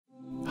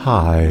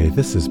Hi,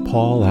 this is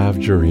Paul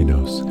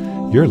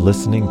Avgerinos. You're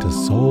listening to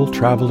Soul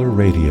Traveler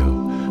Radio,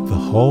 the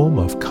home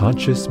of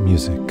conscious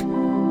music.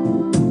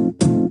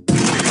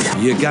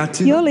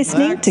 You're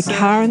listening to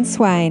Karen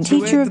Swain,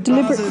 teacher of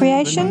deliberate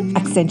creation,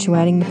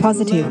 accentuating the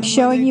positive,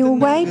 showing you a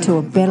way to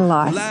a better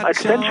life.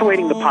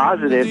 Accentuating the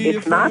positive,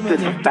 it's not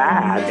just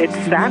fad, it's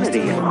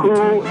sanity.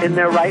 Who in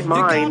their right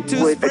mind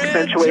would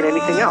accentuate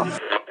anything else?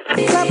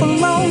 Clap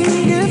along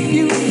if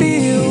you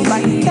feel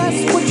like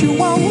that's what you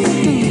want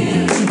to do.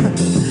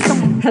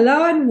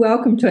 Hello and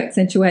welcome to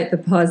Accentuate the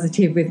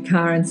Positive with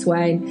Karen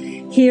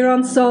Swain here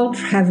on Soul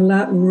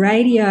Traveler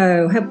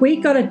Radio. Have we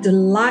got a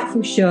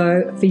delightful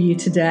show for you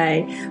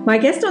today? My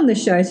guest on the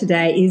show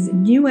today is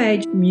New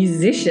Age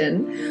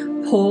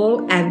musician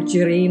Paul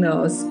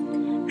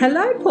Avgerinos.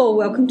 Hello, Paul.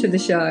 Welcome to the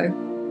show.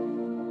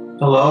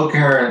 Hello,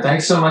 Karen.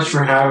 Thanks so much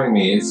for having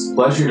me. It's a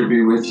pleasure to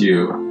be with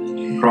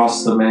you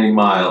across the many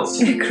miles.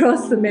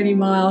 Across the many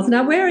miles.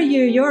 Now, where are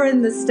you? You're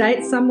in the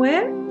States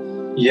somewhere?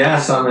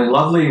 Yes, I'm in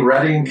lovely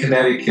Redding,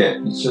 Connecticut.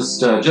 It's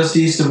just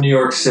east of New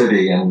York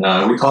City, and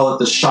we call it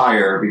the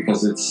Shire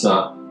because it's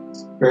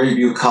very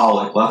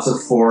bucolic. Lots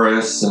of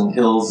forests and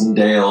hills and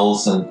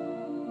dales, and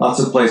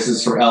lots of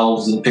places for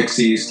elves and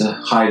pixies to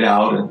hide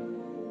out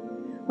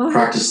and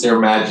practice their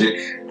magic.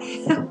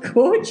 How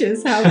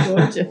gorgeous! How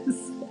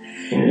gorgeous!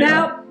 Yeah.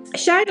 Now,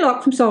 Shane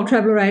Locke from Soul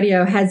Traveler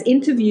Radio has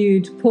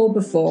interviewed Paul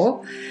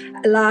before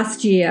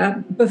last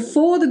year,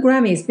 before the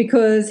Grammys,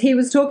 because he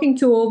was talking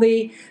to all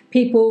the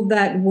people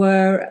that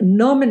were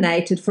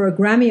nominated for a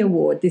Grammy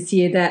Award this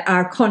year that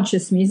are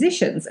conscious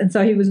musicians. And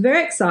so he was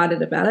very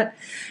excited about it.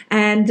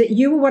 And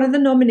you were one of the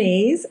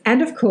nominees.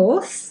 And of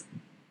course,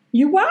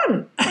 you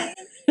won.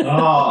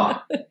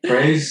 Oh,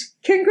 praise.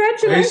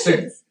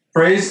 Congratulations.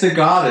 Praise the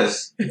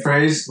goddess.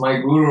 Praise my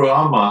Guru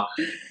Amma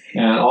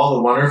and all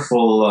the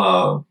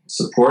wonderful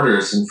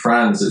supporters and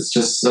friends. It's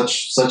just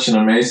such an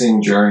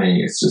amazing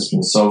journey. It's just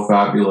been so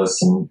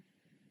fabulous and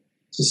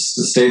just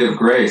a state of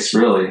grace,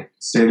 really.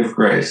 State of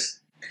grace.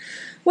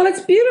 Well,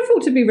 it's beautiful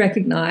to be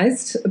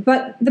recognised,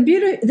 but the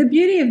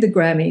beauty of the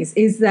Grammys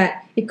is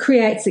that it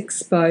creates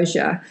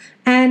exposure.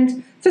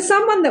 And for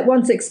someone that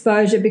wants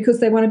exposure because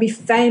they want to be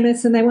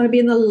famous and they want to be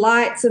in the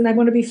lights and they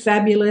want to be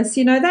fabulous,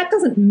 that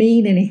doesn't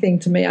mean anything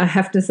to me, I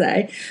have to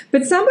say.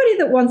 But somebody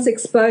that wants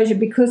exposure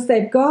because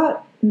they've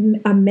got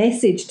a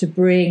message to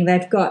bring,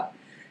 they've got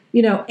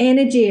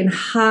energy and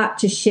heart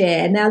to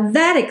share. Now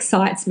that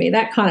excites me.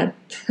 That kind of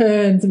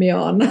turns me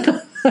on.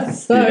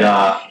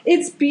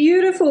 It's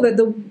beautiful that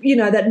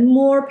that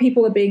more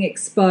people are being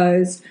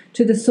exposed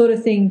to the sort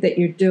of thing that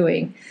you're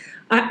doing.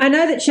 I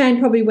know that Shane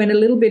probably went a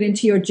little bit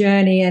into your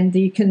journey, and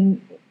you can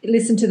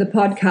listen to the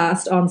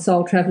podcast on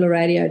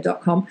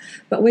soultravelerradio.com.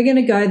 But we're going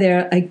to go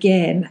there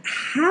again.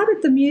 How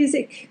did the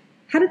music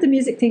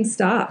thing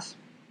start?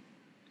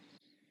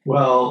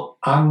 Well,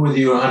 I'm with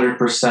you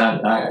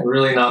 100%. I'm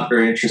really not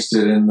very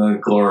interested in the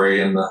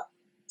glory and the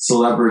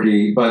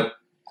celebrity, but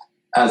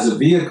as a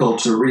vehicle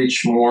to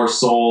reach more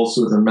souls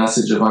with a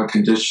message of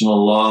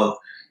unconditional love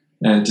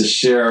and to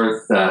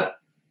share that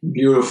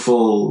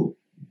beautiful,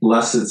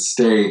 blessed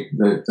state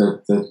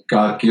that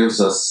God gives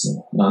us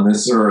on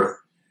this earth,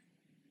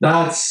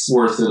 that's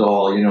worth it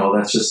all.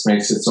 That just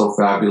makes it so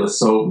fabulous.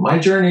 So my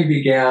journey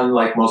began,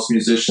 like most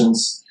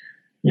musicians,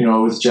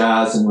 with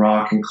jazz and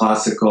rock and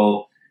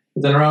classical.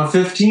 But then around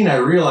 15, I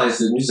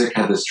realized that music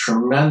had this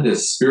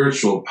tremendous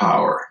spiritual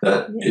power,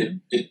 that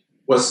it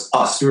was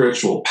a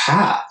spiritual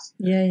path.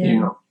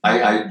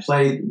 I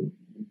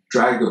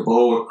dragged the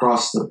bow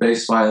across the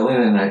bass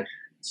violin, and I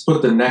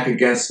put the neck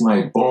against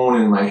my bone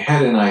in my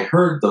head, and I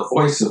heard the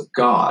voice of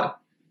God.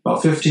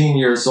 About 15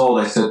 years old,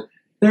 I said,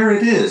 there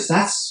it is.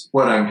 That's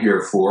what I'm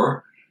here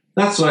for.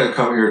 That's what I've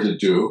come here to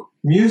do.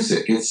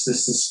 Music, it's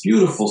this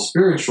beautiful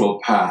spiritual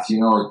path.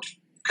 It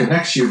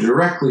connects you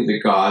directly to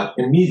God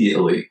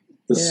immediately.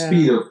 The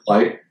speed of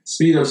light,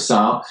 speed of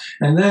sound.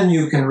 And then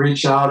you can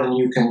reach out and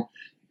you can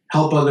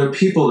help other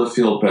people to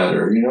feel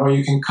better.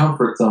 You can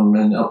comfort them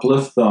and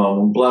uplift them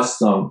and bless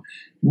them.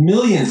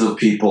 Millions of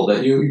people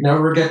that you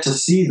never get to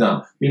see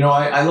them.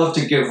 I love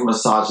to give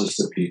massages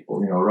to people,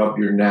 rub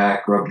your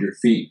neck, rub your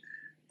feet.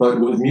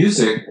 But with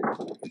music,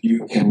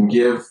 you can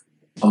give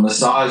a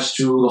massage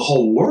to the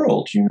whole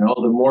world.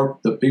 The more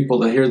the people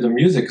that hear the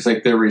music, it's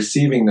like they're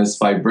receiving this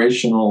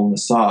vibrational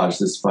massage,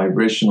 this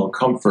vibrational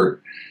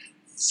comfort.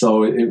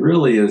 So it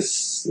really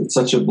is, it's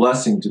such a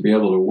blessing to be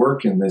able to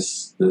work in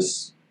this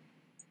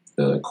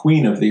the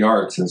queen of the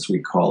arts, as we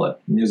call it.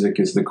 Music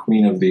is the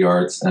queen of the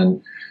arts,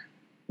 and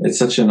it's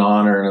such an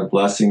honor and a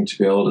blessing to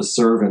be able to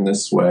serve in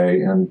this way.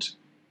 And,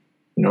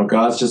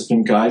 God's just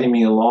been guiding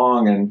me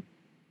along. And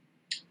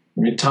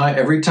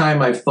every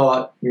time I've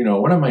thought,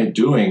 what am I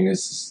doing?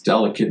 This is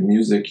delicate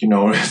music,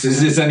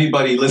 is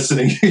anybody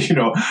listening?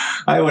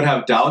 I would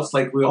have doubts,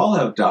 like we all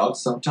have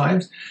doubts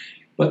sometimes.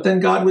 But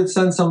then God would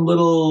send some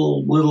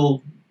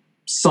little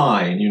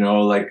sign,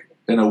 like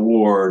an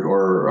award,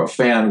 or a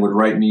fan would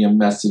write me a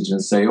message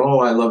and say, oh,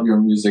 I love your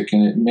music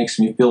and it makes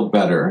me feel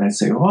better. And I'd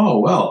say, oh,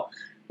 well,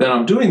 then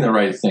I'm doing the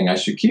right thing. I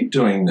should keep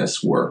doing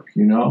this work,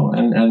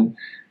 And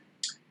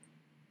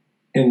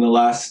in the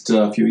last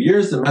few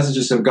years, the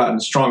messages have gotten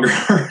stronger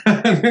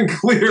and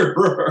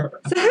clearer.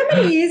 So how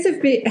many years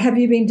have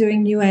you been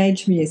doing New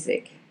Age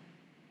music?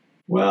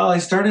 Well, I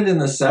started in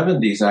the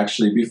 70s,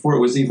 actually, before it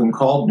was even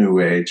called New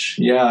Age.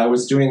 Yeah, I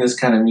was doing this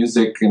kind of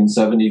music in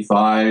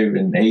 75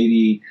 and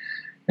 80.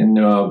 And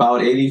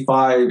about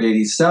 85,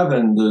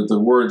 87, the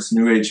words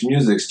New Age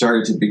music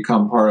started to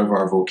become part of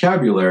our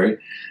vocabulary.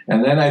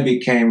 And then I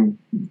became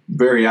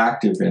very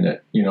active in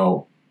it,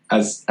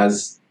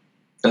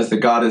 as the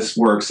goddess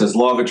works, as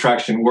law of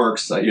attraction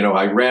works.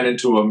 I ran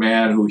into a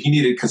man who he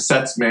needed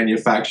cassettes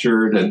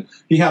manufactured, and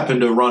he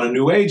happened to run a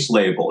New Age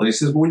label. And he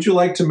says, "Would you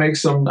like to make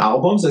some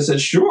albums?" I said,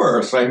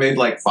 "Sure." So I made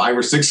like 5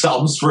 or 6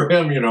 albums for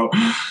him,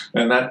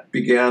 and that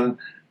began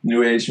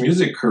New Age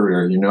music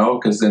career,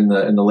 because in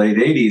the late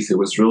 80s, it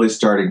was really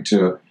starting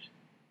to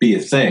be a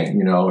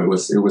thing. It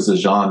was a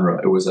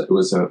genre. It was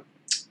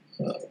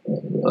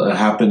a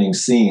happening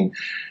scene.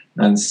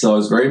 And so I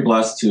was very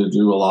blessed to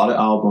do a lot of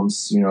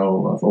albums,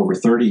 of over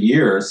 30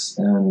 years.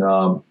 And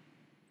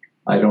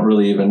I don't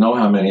really even know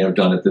how many I've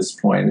done at this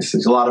point.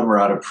 A lot of them are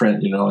out of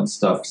print, and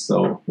stuff.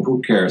 So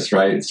who cares,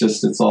 right?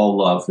 It's all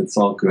love. It's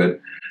all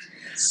good.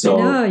 So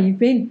no, you've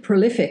been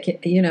prolific,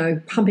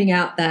 pumping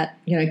out that,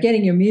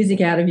 getting your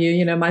music out of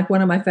you.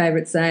 One of my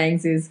favorite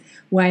sayings is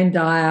Wayne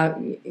Dyer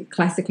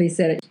classically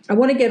said it, "I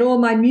want to get all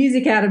my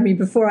music out of me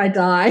before I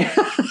die."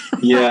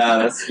 Yeah,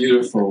 that's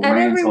beautiful.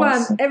 And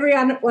awesome.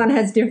 everyone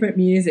has different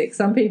music.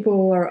 Some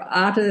people are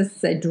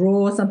artists, they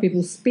draw, some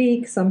people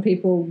speak, some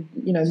people,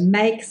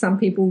 make, some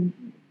people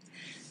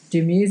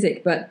do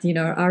music. But,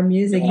 our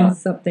music is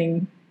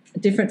something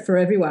different for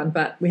everyone,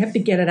 but we have to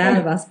get it out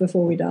of us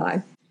before we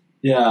die.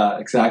 Yeah,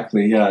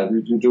 exactly. Yeah,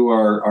 to do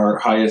our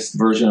highest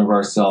version of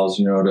ourselves,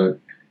 to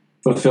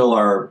fulfill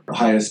our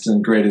highest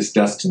and greatest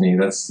destiny.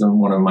 That's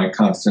one of my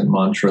constant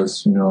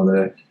mantras,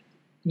 that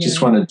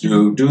just want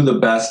to do the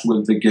best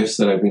with the gifts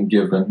that I've been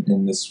given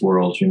in this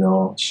world,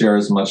 share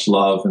as much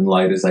love and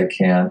light as I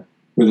can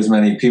with as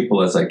many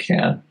people as I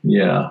can.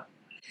 Yeah.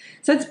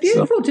 So it's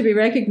beautiful to be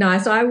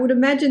recognized. I would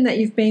imagine that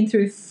you've been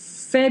through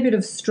fair bit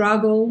of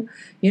struggle,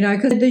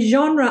 because the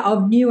genre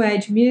of New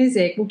Age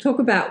music, we'll talk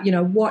about,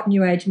 what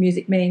New Age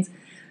music means,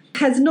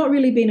 has not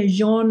really been a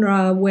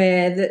genre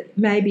where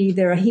maybe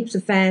there are heaps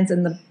of fans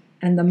and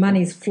the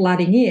money's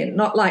flooding in.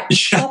 Not like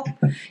pop,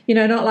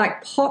 not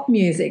like pop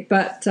music,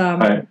 but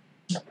right.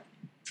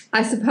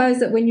 I suppose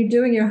that when you're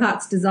doing your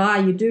heart's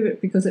desire, you do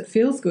it because it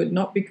feels good,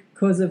 not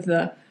because of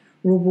the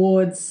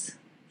rewards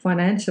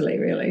financially,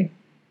 really.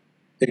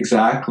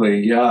 Exactly.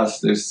 Yes.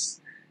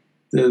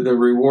 The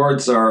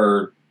rewards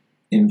are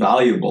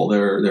invaluable.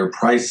 They're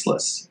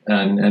priceless.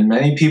 And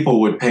many people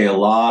would pay a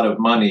lot of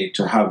money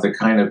to have the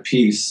kind of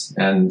peace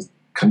and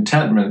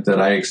contentment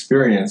that I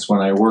experience when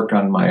I work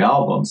on my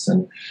albums.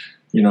 And,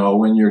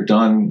 when you're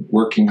done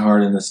working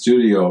hard in the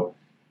studio,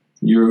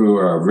 you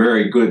are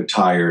very good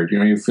tired.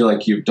 You feel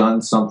like you've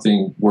done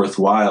something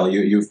worthwhile.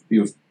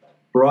 You've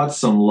brought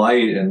some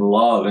light and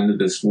love into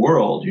this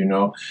world,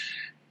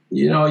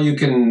 you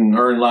can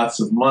earn lots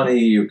of money,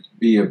 you can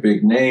be a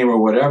big name or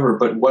whatever,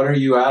 but what are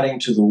you adding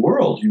to the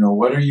world?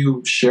 What are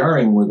you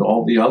sharing with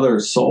all the other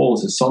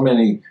souls? There's so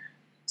many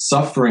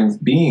suffering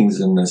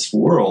beings in this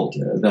world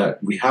that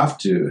we have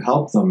to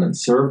help them and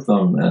serve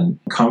them and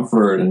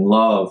comfort and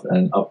love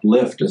and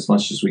uplift as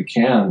much as we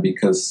can,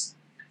 because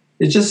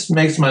it just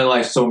makes my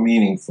life so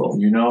meaningful,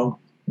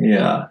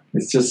 Yeah,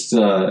 it's just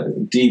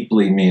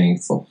deeply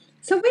meaningful.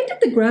 So when did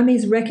the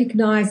Grammys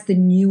recognize the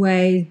New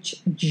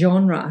Age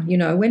genre?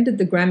 When did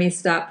the Grammys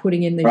start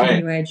putting in the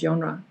New Age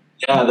genre?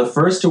 Yeah, the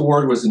first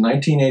award was in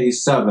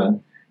 1987.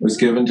 It was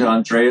given to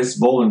Andreas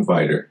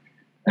Vollenweider.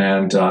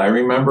 And I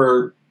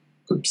remember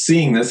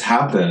seeing this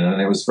happen,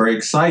 and it was very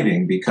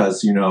exciting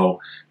because,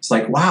 it's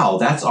like, wow,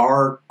 that's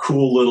our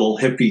cool little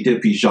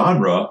hippy-dippy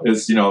genre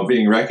is,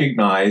 being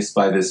recognized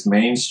by this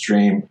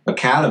mainstream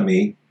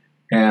academy.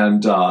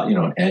 And,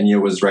 Enya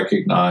was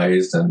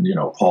recognized, and,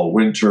 Paul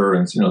Winter,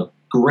 and,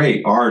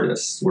 great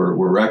artists were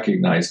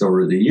recognized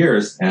over the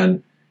years.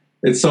 And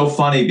it's so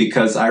funny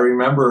because I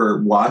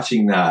remember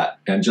watching that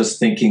and just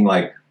thinking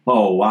like,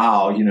 oh,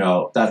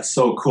 wow, that's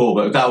so cool,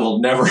 but that will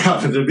never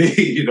happen to me.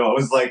 It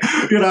was like,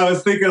 I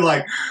was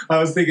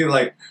thinking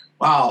like,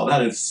 wow,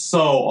 that is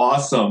so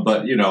awesome.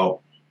 But,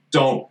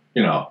 don't,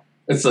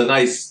 it's a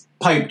nice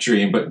pipe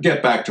dream, but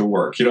get back to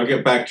work,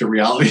 get back to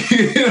reality.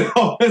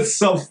 It's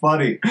so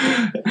funny.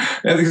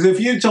 Because if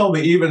you told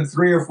me even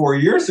 3 or 4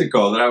 years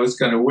ago that I was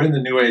going to win the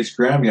New Age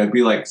Grammy, I'd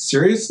be like,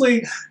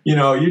 seriously?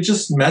 You're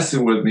just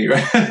messing with me,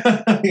 right?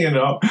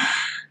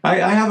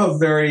 I have a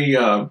very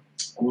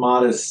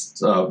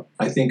modest,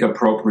 I think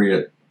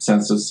appropriate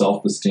sense of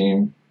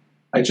self-esteem.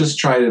 I just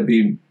try to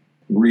be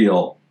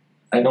real.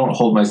 I don't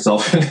hold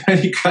myself in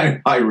any kind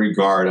of high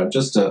regard.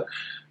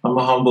 I'm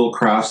a humble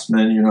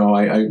craftsman,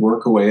 I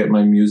work away at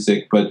my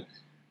music, but,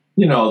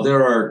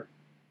 there are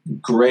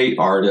great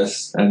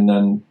artists, and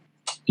then,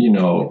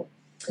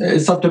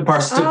 it's up to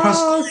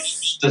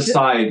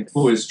decide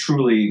who is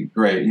truly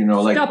great,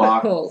 like Stop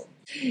Bach. it, Paul.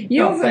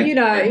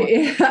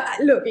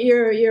 Look,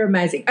 you're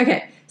amazing.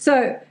 Okay,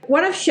 So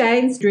one of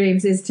Shane's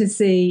dreams is to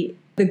see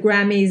the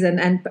Grammys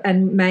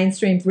and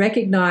mainstream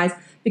recognise,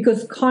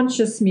 because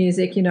conscious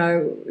music,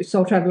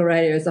 Soul Traveller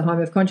Radio is the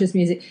home of conscious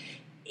music,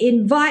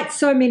 invites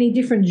so many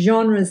different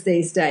genres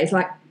these days.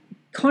 Like,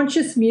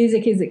 conscious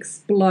music is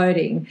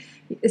exploding,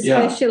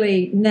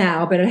 especially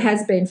now, but it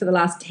has been for the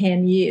last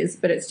 10 years,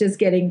 but it's just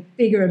getting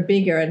bigger and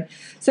bigger. And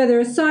so there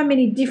are so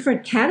many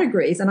different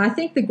categories, and I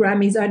think the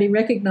Grammys only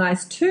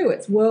recognise two.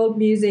 It's world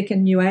music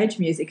and new age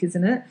music,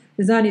 isn't it?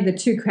 There's only the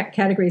two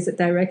categories that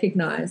they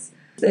recognise.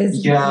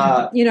 There's,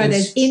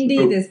 there's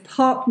indie, there's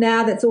pop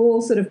now, that's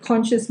all sort of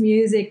conscious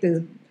music.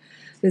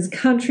 There's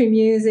country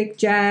music,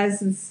 jazz,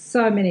 there's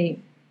so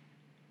many.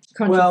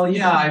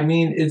 I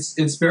mean,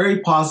 it's very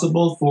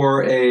possible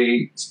for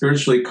a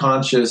spiritually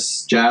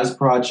conscious jazz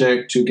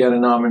project to get a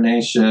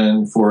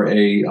nomination for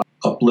a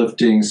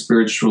uplifting,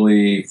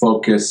 spiritually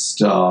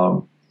focused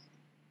a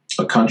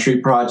country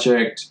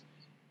project.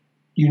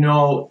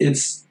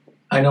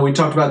 I know we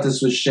talked about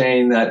this with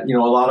Shane, that a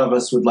lot of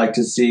us would like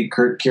to see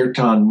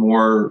kirtan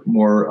more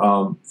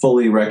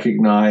fully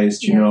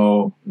recognized.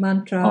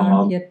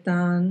 Mantra,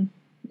 kirtan,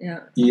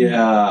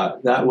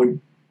 that would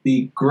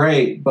be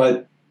great,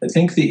 but I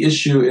think the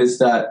issue is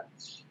that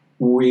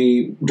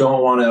we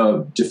don't want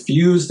to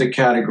diffuse the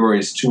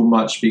categories too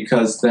much,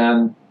 because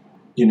then,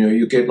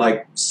 you get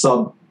like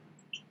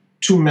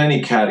too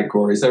many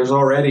categories. There's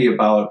already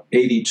about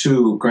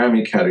 82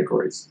 Grammy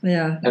categories.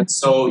 Yeah. And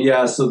so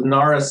the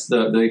NARAS,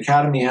 the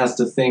Academy has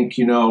to think,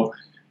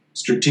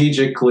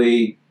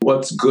 strategically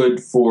what's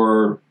good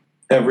for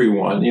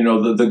everyone.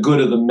 The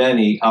good of the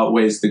many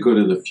outweighs the good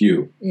of the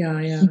few. Yeah.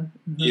 Mm-hmm.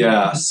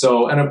 Yeah.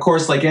 So, and of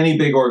course, like any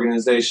big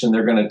organization,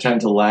 they're going to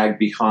tend to lag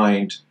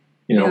behind,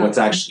 what's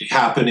actually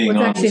happening.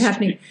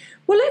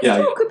 Well, let's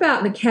talk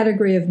about the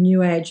category of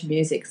New Age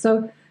music.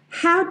 So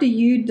how do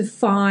you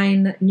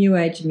define New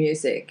Age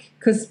music?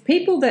 Because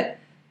people that,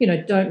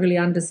 don't really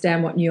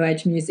understand what New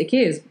Age music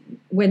is,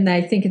 when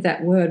they think of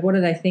that word, what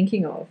are they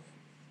thinking of?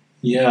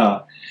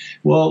 Yeah.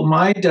 Well,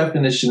 my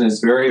definition is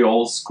very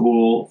old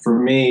school. For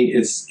me,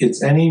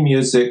 it's any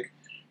music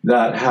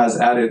that has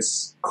at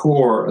its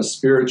core a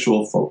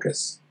spiritual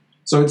focus.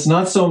 So it's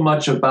not so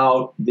much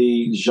about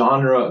the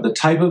genre, the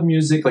type of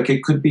music. Like,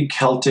 it could be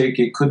Celtic,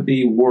 it could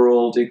be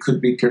world, it could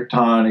be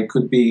kirtan, it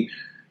could be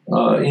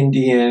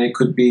Indian, it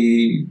could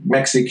be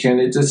Mexican.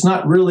 It's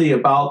not really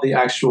about the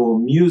actual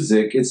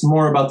music. It's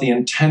more about the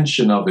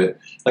intention of it.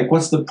 Like,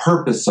 what's the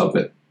purpose of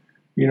it?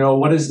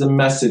 What is the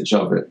message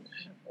of it?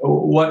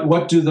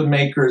 What do the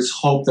makers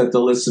hope that the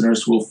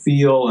listeners will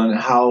feel, and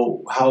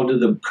how do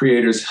the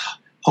creators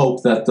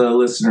hope that the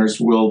listeners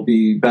will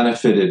be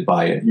benefited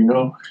by it?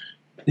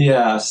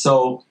 Yeah.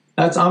 So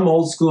I'm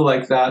old school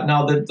like that.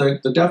 Now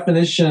the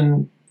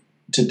definition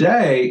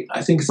today,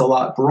 I think, is a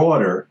lot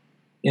broader,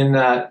 in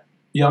that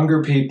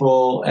younger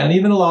people and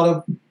even a lot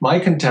of my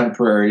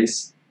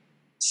contemporaries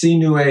see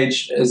New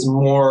Age as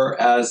more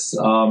as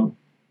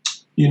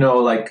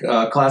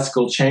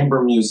classical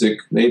chamber music.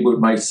 They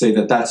might say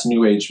that that's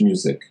New Age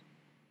music.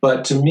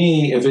 But to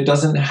me, if it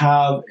doesn't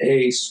have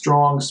a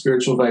strong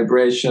spiritual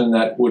vibration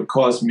that would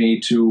cause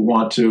me to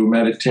want to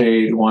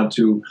meditate, want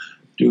to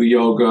do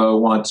yoga,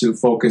 want to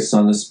focus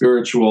on the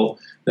spiritual,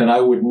 then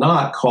I would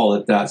not call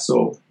it that.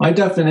 So my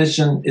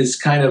definition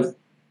is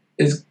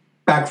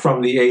back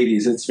from the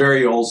 80s. It's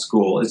very old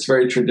school. It's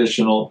very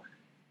traditional,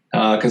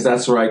 because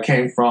that's where I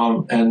came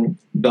from, and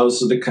that's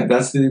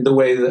the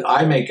way that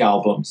I make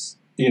albums.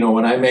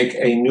 When I make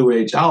a New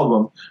Age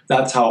album,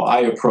 that's how I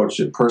approach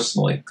it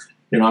personally.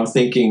 I'm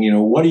thinking,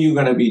 what are you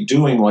going to be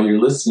doing while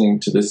you're listening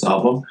to this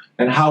album,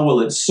 and how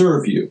will it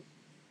serve you?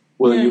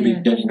 Will you be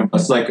getting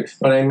like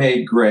when I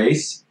made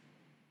Grace,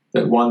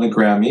 that won the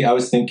Grammy, I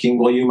was thinking,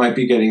 well, you might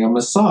be getting a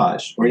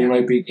massage, or you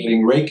might be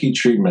getting Reiki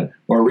treatment,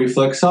 or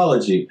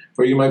reflexology,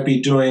 or you might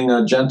be doing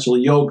a gentle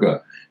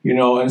yoga,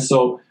 and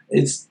so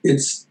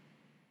it's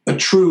a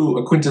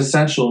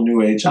quintessential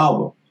New Age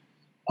album.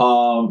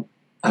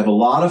 I have a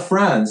lot of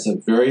friends,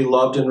 very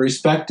loved and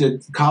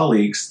respected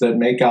colleagues that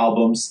make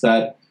albums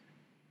that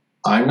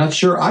I'm not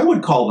sure I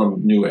would call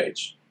them New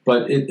Age.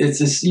 But it's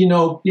this,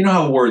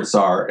 how words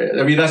are.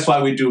 I mean, that's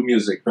why we do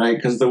music, right?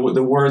 Because the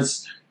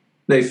words,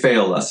 they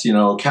fail us.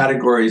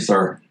 Categories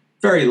are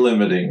very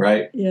limiting,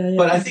 right? Yeah.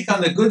 But I think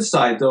on the good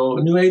side, though,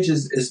 New Age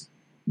is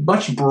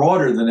much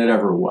broader than it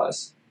ever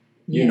was.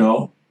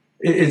 Yeah.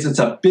 It's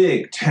a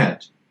big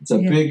tent. It's a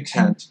big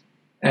tent.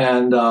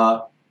 And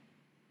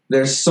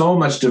there's so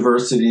much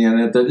diversity in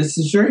it that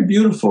it's very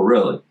beautiful,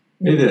 really.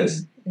 Yeah. It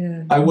is.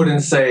 Yeah. I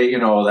wouldn't say,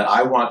 that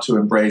I want to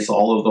embrace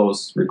all of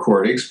those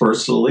recordings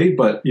personally,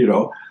 but,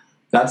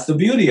 that's the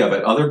beauty of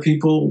it. Other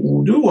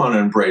people do want to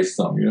embrace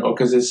them,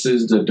 because this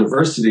is the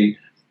diversity.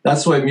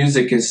 That's why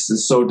music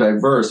is so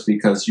diverse,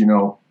 because,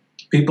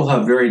 people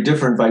have very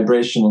different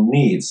vibrational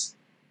needs,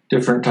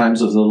 different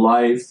times of the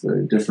life,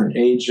 different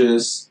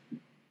ages,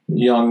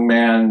 young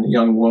man,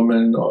 young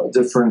woman,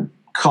 different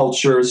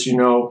cultures,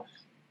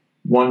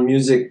 One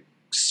music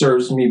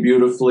serves me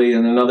beautifully,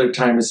 and another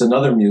time it's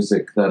another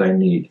music that I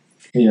need.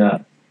 Yeah.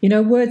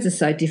 Words are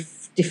so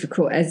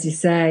difficult, as you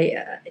say.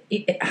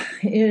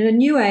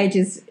 New Age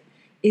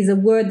is a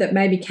word that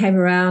maybe came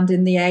around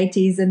in the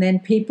 80s, and then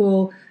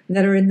people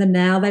that are in the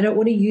now, they don't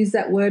want to use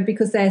that word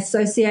because they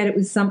associate it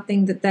with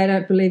something that they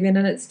don't believe in,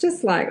 and it's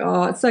just like,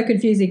 oh, it's so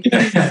confusing.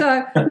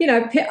 So,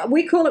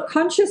 we call it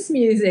conscious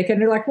music,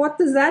 and they're like, what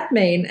does that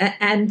mean?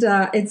 And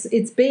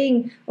it's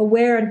being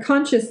aware and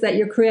conscious that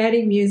you're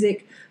creating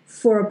music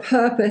for a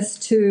purpose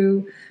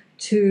to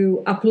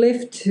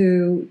uplift,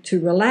 to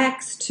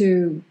relax,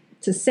 to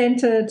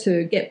center,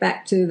 to get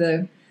back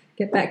to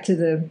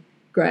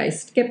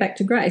grace.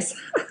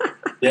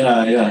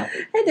 Yeah.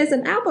 And there's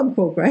an album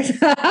called Grace.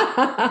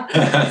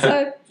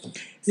 so,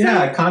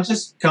 yeah,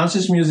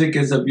 conscious music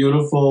is a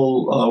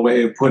beautiful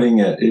way of putting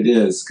it. It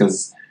is,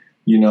 because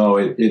you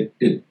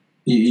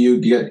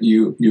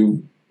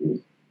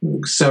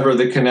sever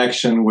the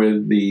connection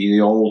with the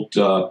old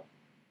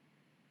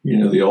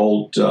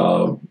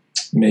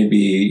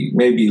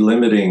maybe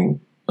limiting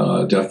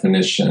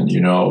definition,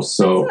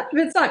 so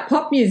it's like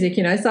pop music.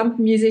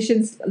 Some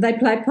musicians, they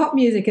play pop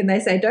music and they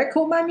say, don't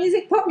call my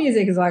music pop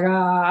music. It's like,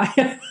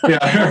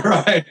 yeah,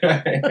 right.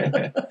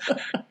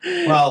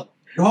 Well,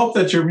 I hope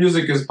that your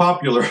music is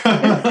popular.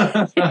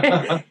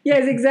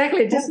 Yes,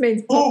 exactly. It just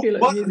means popular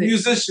what music.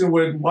 musician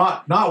would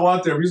not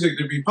want their music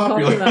to be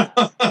popular?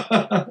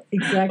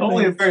 Exactly.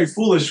 Only a very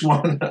foolish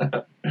one.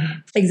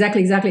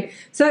 Exactly.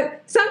 So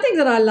something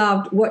that I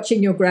loved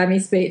watching your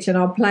Grammy speech, and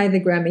I'll play the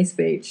Grammy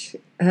speech,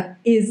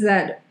 is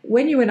that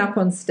when you went up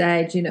on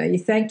stage, you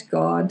thanked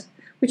God,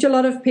 which a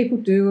lot of people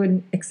do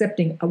in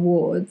accepting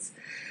awards.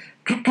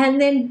 And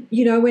then,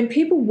 when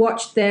people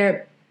watch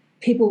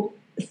people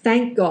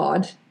thank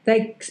God,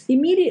 they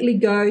immediately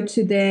go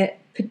to their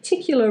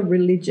particular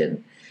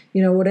religion,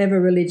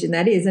 whatever religion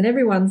that is. And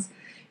everyone's,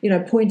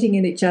 pointing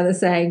at each other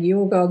saying,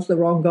 your God's the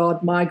wrong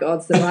God, my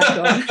God's the right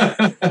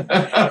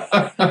God.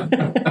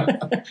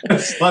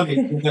 That's funny.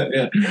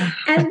 Yeah.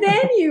 And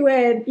then you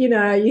went,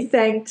 you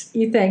thanked,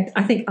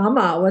 I think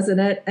Amma, wasn't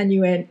it? And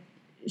you went,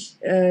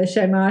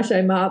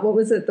 Shema. What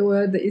was it, the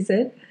word that you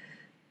said?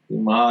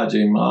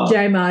 Jema.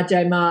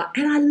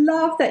 And I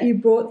love that you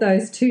brought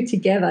those two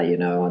together,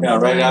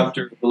 right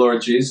after the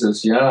Lord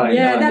Jesus.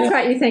 Yeah, that's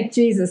right. You thank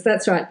Jesus.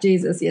 That's right.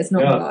 Jesus. Yes,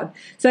 not God.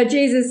 So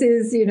Jesus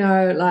is,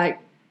 like,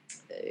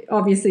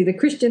 obviously the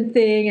Christian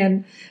thing,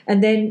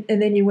 and then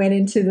you went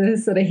into the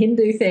sort of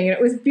Hindu thing. And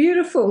it was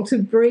beautiful to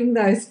bring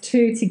those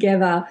two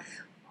together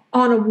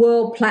on a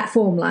world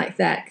platform like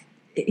that.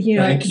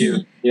 Thank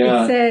you.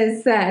 Yeah. It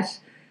says that,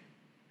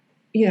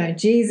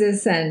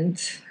 Jesus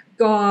and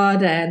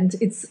God, and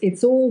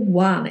it's all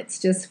one. It's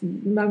just,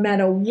 no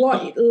matter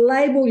what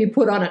label you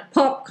put on it,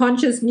 pop,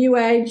 conscious, New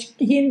Age,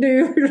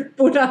 Hindu,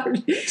 Buddha,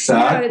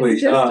 exactly.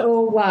 It's just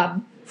all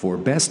one. For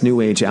Best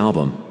New Age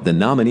Album, the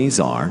nominees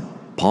are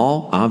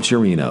Paul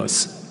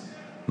Avgerinos,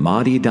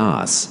 Mahdi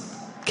Das,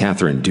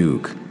 Catherine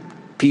Duke,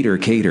 Peter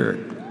Cater,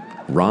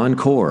 Ron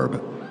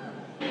Korb.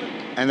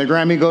 And the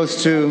Grammy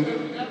goes to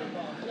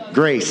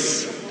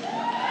Grace.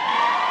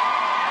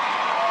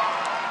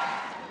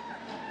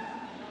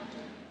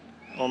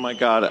 Oh my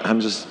God, I'm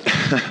just,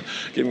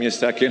 give me a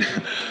second.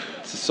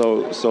 This is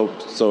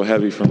so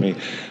heavy for me.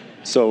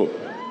 So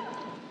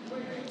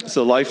it's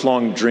a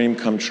lifelong dream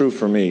come true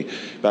for me.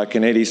 Back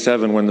in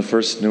 '87, when the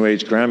first New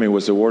Age Grammy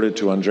was awarded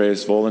to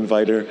Andreas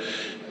Vollenweider,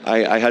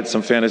 I had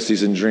some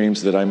fantasies and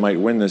dreams that I might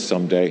win this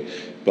someday,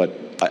 but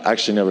I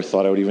actually never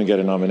thought I would even get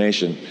a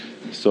nomination.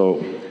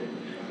 So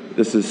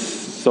this is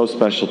so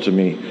special to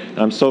me.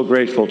 I'm so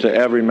grateful to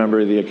every member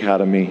of the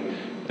Academy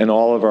and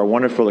all of our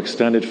wonderful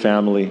extended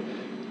family,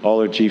 all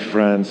our G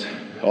friends,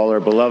 all our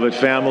beloved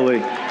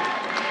family.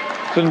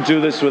 Couldn't do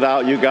this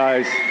without you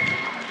guys.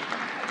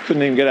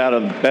 Couldn't even get out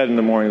of bed in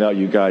the morning without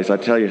you guys, I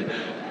tell you.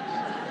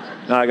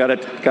 Now I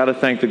gotta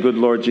thank the good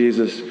Lord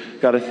Jesus.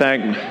 Gotta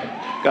thank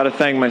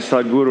my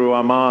Sadhguru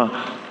Amma,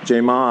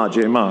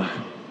 Jema.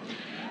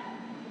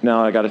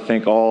 Now I gotta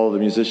thank all the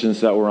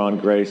musicians that were on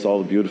Grace,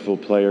 all the beautiful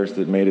players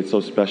that made it so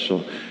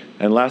special.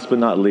 And last but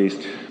not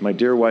least, my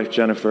dear wife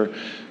Jennifer,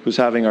 who's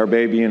having our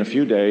baby in a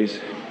few days,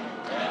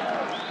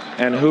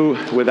 and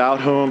without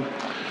whom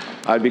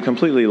I'd be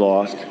completely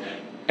lost.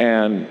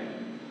 And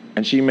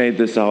she made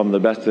this album the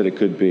best that it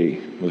could be,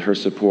 with her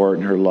support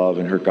and her love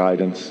and her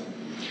guidance.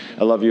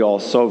 I love you all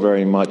so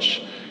very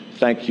much.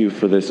 Thank you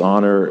for this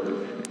honor.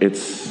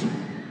 It's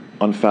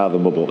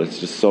unfathomable. It's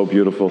just so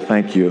beautiful.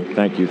 Thank you.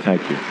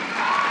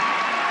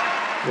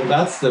 Well,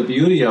 that's the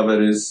beauty of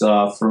it is,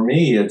 for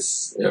me,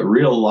 it's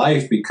real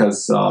life,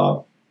 because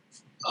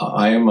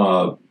I am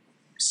a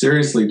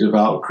seriously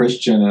devout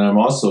Christian, and I'm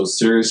also a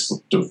serious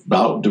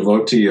devout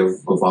devotee of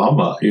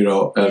Amma, and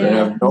I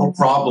have no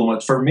problem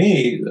with, for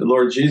me,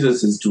 Lord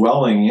Jesus is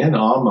dwelling in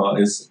Amma,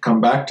 is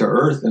come back to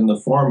earth in the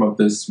form of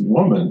this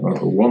woman, or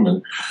a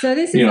woman. So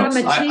this is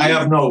Amma. I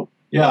have no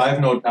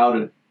doubt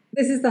it.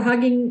 This is the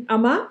hugging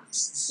Amma?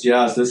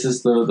 Yes, this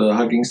is the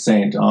hugging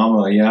saint,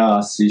 Amma, yeah.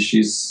 See,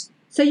 she's...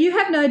 So you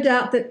have no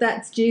doubt that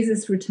that's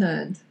Jesus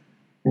returned?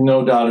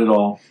 No doubt at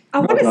all. I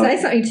want to say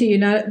something to you.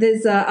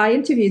 There's I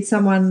interviewed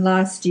someone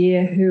last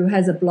year who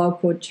has a blog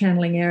called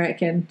Channeling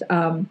Eric, and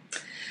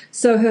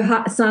So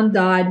her son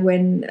died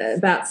when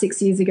about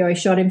 6 years ago he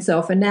shot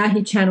himself, and now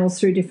he channels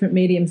through different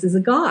mediums as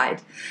a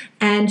guide.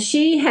 And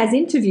she has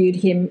interviewed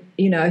him,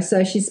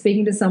 so she's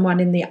speaking to someone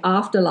in the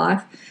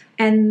afterlife,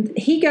 and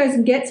he goes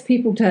and gets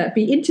people to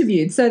be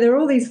interviewed. So there are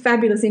all these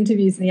fabulous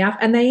interviews in the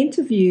afterlife, and they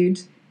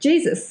interviewed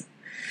Jesus.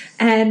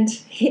 And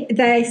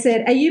they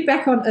said, "Are you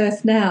back on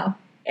earth now?"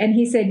 And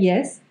he said,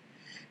 "Yes."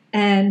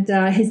 And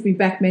he's been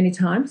back many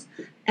times.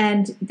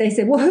 And they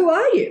said, "Well, who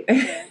are you?"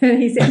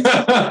 And he said,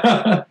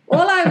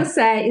 "All I will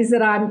say is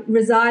that I'm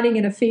residing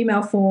in a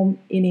female form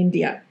in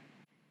India."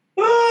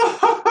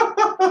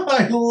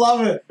 I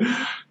love it.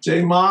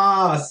 Jai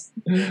Mas.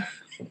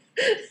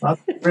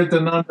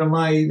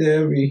 Pritanandamai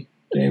Devi.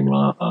 Jai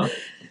Mas.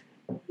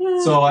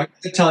 So I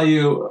can tell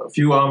you a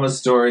few Amma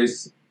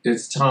stories.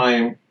 It's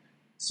time.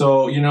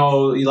 So,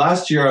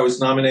 last year I was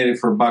nominated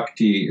for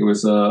Bhakti. It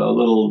was a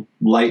little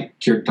light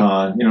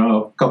kirtan,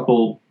 a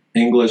couple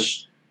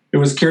English. It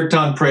was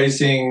kirtan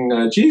praising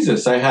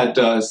Jesus. I had,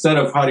 instead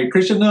of Hare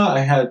Krishna,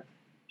 I had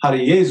Hare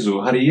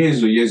Yesu, Hare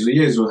Yesu, Yesu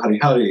Yesu, Hare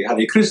Hare,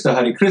 Hare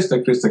Krishna,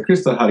 Krishna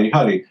Krishna, Hare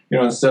Hare.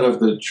 Instead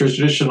of the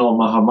traditional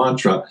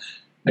Mahamantra,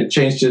 I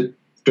changed it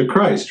to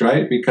Christ,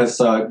 right? Because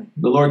the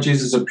Lord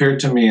Jesus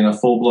appeared to me in a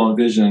full-blown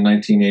vision in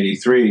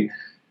 1983.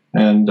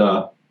 And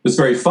it was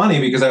very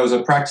funny because I was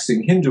a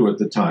practicing Hindu at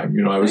the time.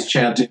 I was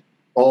chanting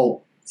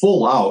all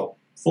full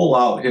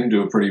out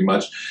Hindu pretty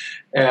much.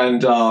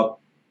 And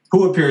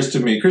who appears to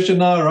me?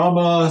 Krishna,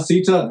 Rama,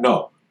 Sita?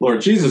 No,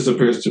 Lord Jesus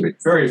appears to me.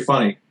 Very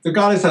funny. The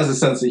goddess has a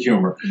sense of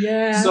humor.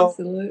 Yeah,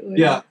 absolutely.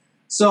 Yeah.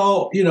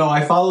 So,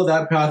 I followed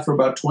that path for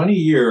about 20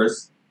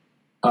 years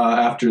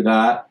after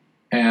that,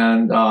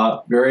 and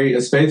very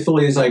as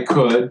faithfully as I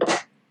could.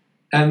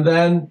 And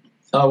then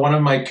one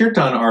of my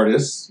kirtan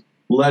artists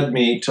led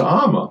me to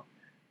Amma.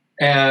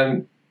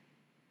 And,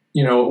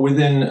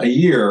 within a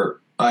year,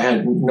 I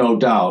had no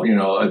doubt,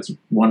 it's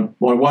one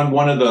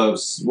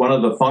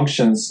of the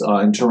functions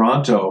in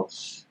Toronto.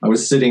 I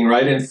was sitting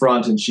right in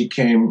front, and she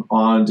came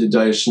on to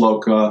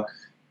Dayashloka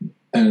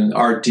and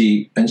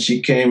Arti, and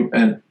she came,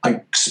 and I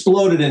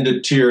exploded into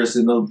tears,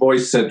 and the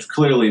voice said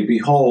clearly,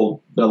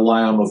 "Behold, the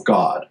Lamb of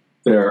God.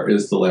 There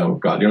is the Lamb of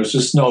God." It's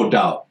just no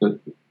doubt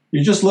that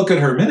you just look at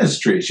her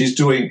ministry. She's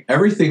doing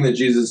everything that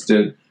Jesus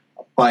did,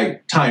 by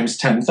times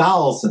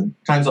 10,000,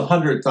 times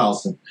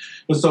 100,000.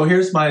 So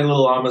here's my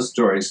little Amma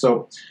story.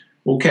 So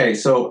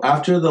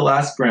after the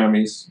last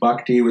Grammys,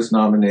 Bhakti was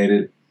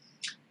nominated.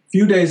 A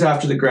few days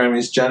after the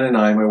Grammys,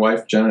 my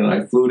wife Jen and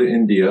I flew to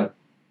India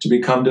to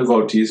become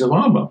devotees of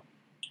Amma.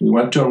 We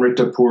went to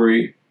Amrita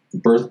Puri, the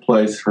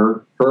birthplace,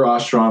 her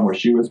ashram where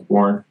she was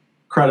born.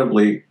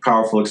 Incredibly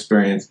powerful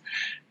experience.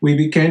 We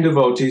became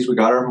devotees. We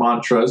got our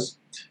mantras.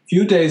 A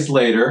few days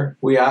later,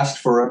 we asked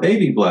for a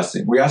baby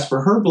blessing. We asked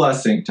for her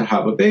blessing to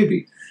have a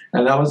baby.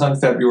 And that was on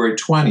February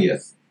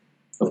 20th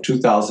of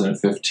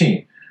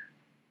 2015.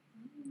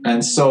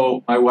 And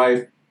so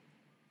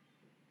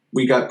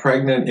we got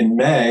pregnant in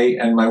May,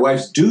 and my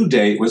wife's due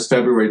date was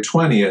February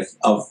 20th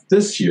of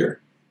this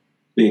year.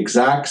 The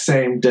exact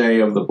same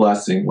day of the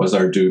blessing was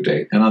our due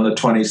date. And on the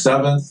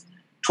 27th,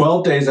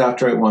 12 days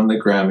after I won the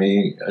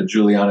Grammy,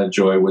 Juliana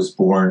Joy was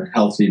born,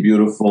 healthy,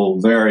 beautiful,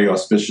 very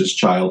auspicious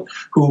child,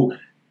 who,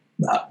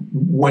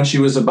 when she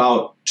was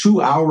about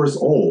 2 hours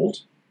old,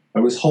 I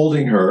was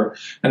holding her,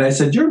 and I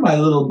said, "You're my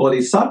little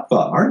bodhisattva,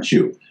 aren't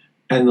you?"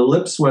 And the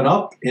lips went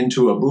up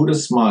into a Buddha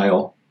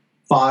smile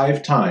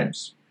 5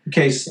 times, in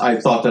case I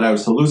thought that I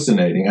was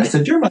hallucinating. I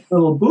said, "You're my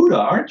little Buddha,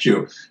 aren't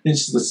you?" And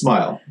she's the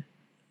smile.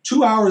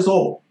 2 hours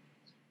old.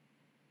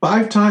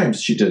 5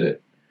 times she did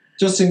it,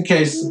 just in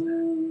case.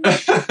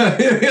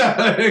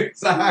 Yeah,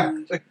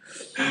 exactly.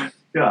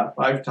 Yeah,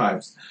 5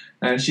 times.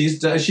 And she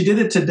did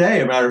it today.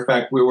 As a matter of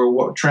fact, we were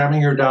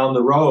tramming her down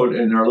the road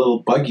in our little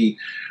buggy,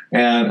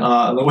 and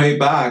on the way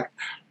back,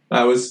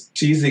 I was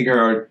teasing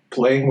her,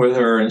 playing with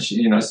her, and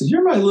she, I said,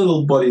 "You're my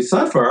little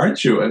bodhisattva,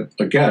 aren't you?" And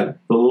again,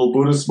 the little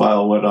Buddha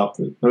smile went up,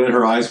 and then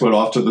her eyes went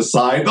off to the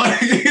side,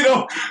 like,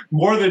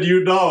 more than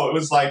you know. It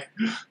was like,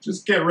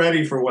 just get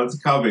ready for what's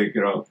coming,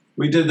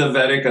 We did the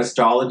Vedic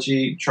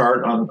astrology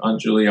chart on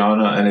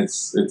Juliana, and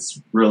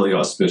it's really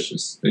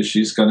auspicious.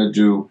 She's gonna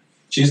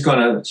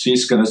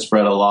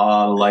spread a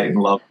lot of light and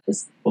love.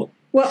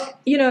 Well,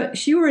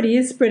 she already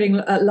is spreading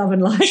love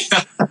and light.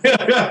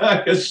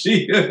 Yes,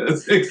 she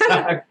is.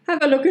 Exactly.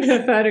 Have a look at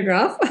her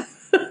photograph.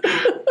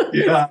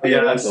 Yeah,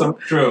 it's so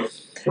true.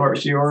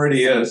 She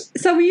already is.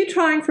 So were you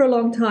trying for a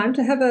long time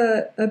to have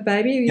a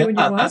baby? You and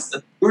your wife?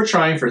 We were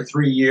trying for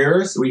 3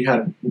 years. We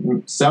had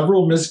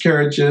several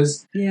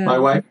miscarriages. Yeah. My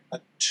wife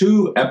had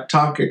 2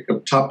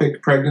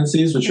 ectopic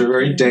pregnancies, which are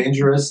very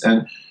dangerous.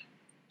 And,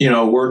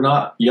 we're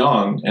not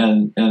young.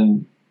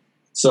 And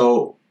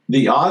so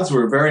the odds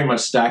were very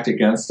much stacked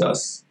against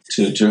us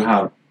to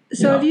have.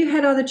 So have you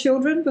had other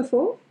children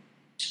before?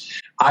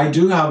 I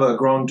do have a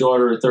grown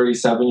daughter, a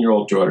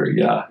 37-year-old daughter,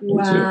 yeah.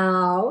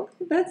 Wow,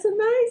 that's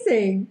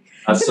amazing.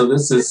 So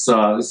this is,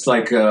 it's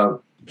like a...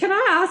 Can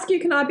I ask you,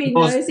 can I be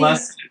nosy?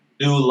 Blessed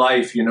new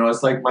life,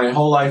 it's like my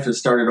whole life has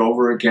started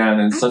over again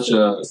in such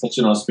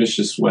an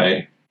auspicious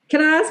way.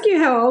 Can I ask you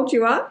how old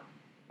you are?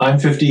 I'm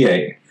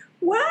 58.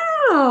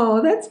 Wow,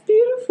 that's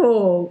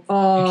beautiful.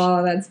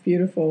 Oh, that's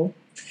beautiful.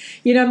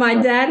 You know, my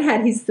dad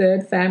had his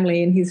third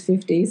family in his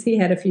 50s. He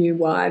had a few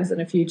wives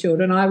and a few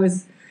children. I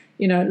was,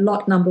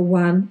 lot number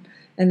one.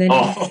 And then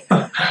he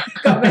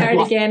got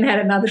married again, had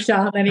another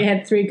child, and he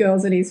had 3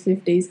 girls in his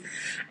 50s.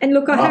 And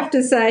look, I have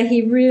to say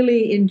he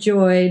really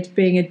enjoyed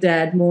being a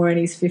dad more in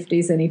his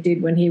 50s than he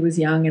did when he was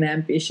young and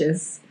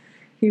ambitious.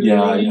 He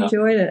really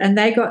enjoyed it. And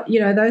they got,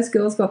 those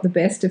girls got the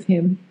best of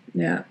him.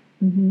 Yeah.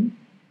 Mm-hmm.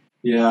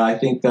 Yeah, I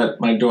think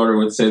that my daughter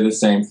would say the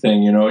same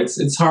thing.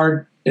 It's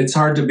hard. It's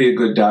hard to be a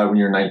good dad when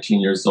you're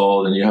 19 years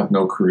old and you have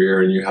no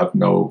career and you have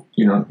no,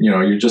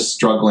 you're just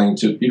struggling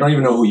you don't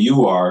even know who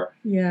you are.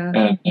 Yeah.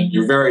 And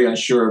you're very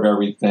unsure of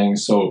everything.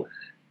 So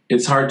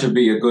it's hard to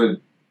be a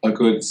good,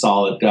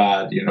 solid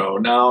dad.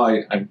 Now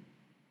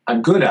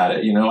I'm good at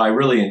it. I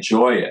really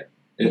enjoy it.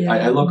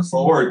 I look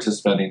forward to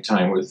spending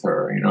time with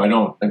her. I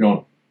don't,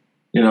 I'm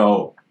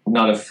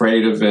not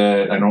afraid of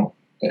it.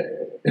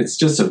 It's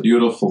just a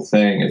beautiful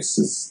thing.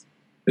 It's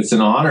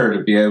an honor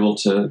to be able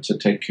to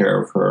take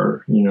care of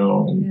her,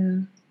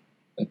 and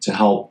to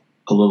help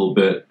a little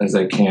bit as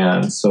I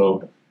can.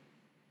 So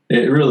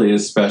it really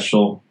is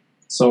special,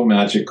 so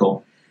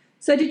magical.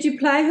 So did you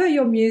play her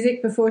your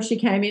music before she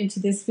came into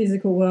this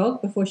physical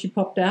world, before she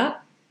popped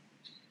out?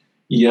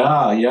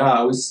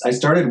 Yeah. I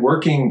started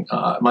working.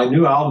 My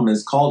new album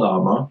is called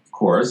Amma, of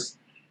course,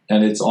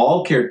 and it's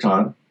all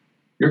kirtan.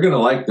 You're going to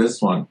like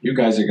this one. You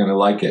guys are going to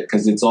like it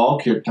because it's all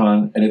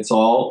kirtan and it's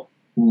all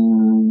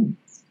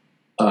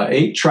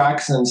 8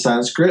 tracks in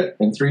Sanskrit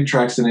and 3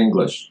 tracks in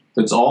English.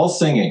 It's all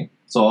singing.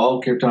 It's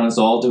all kirtan. It's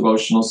all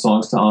devotional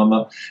songs to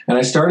Amma. And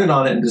I started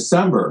on it in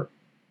December,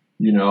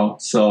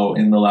 so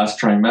in the last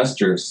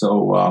trimester.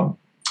 So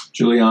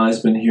Juliana's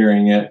been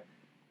hearing it.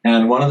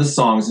 And one of the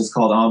songs is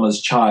called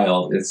Amma's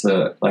Child. It's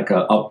like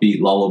a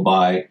upbeat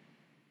lullaby,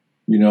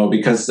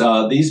 because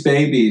these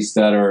babies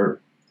that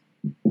are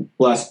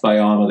blessed by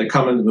Amma, they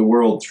come into the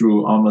world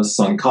through Amma's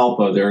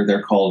sankalpa.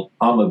 They're called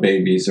Amma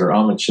babies or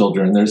Amma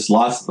children. There's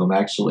lots of them,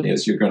 actually,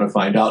 as you're going to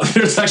find out.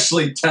 There's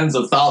actually tens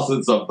of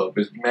thousands of them.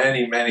 There's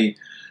many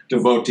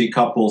devotee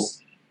couples,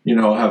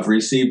 have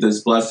received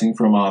this blessing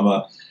from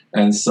Amma.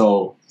 And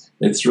so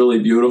it's really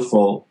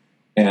beautiful.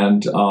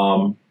 And,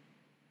 I'm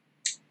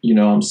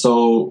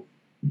so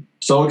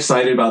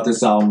excited about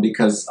this album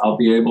because I'll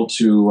be able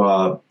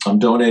to, I'm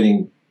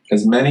donating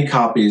as many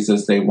copies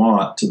as they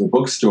want to the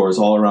bookstores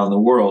all around the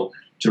world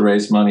to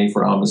raise money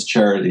for Amma's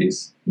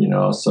charities,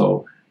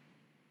 so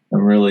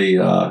I'm really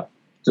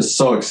just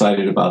so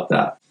excited about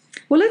that.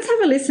 Well, let's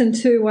have a listen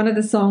to one of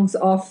the songs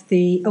off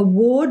the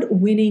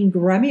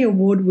Grammy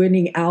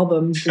award-winning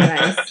album,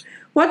 Grace.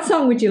 What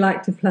song would you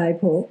like to play,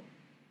 Paul?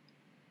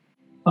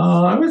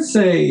 I would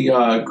say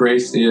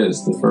Grace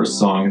Is, the first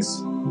song.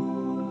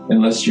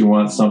 Unless you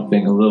want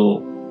something a little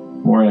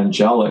more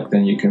angelic,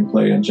 then you can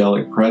play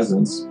Angelic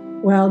Presence.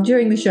 Well,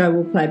 during the show,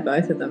 we'll play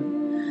both of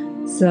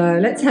them. So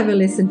let's have a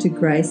listen to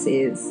Grace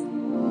Is.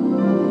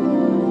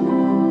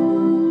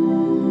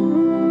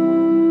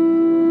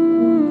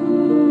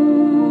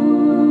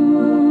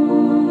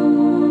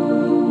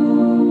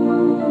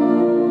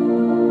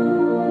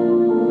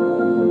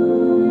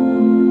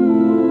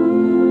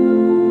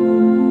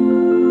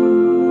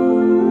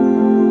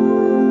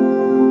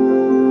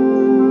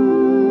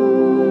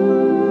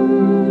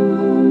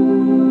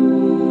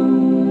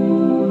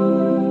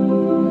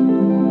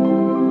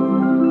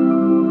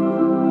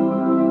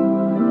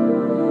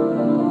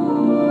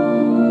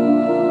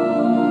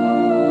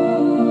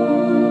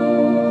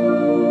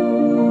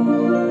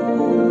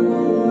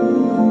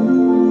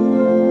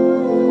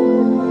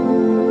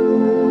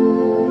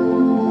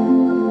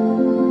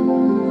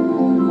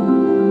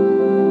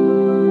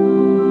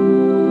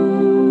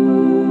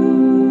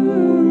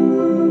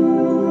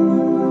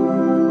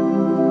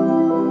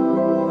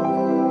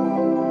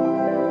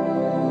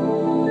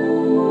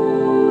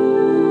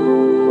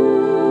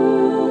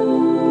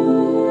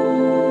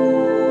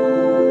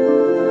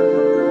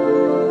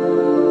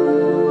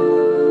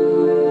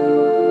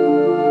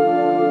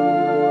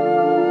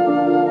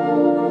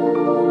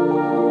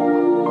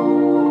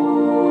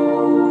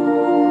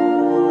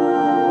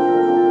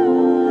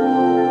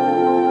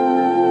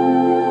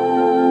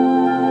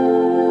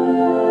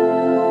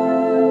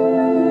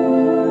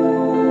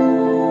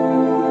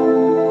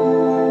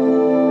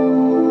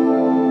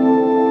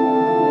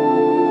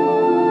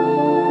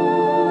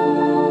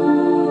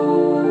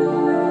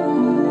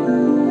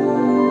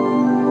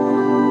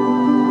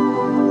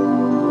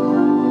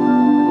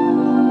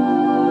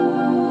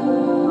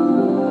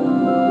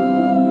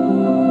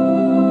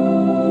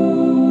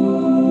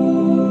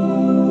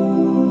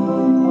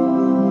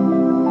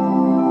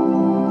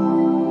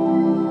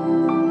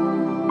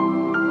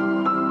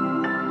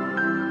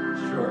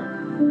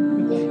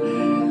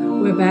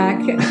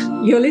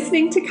 You're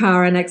listening to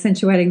Karen,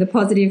 accentuating the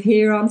positive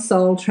here on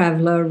Soul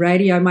Traveller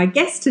Radio. My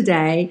guest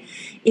today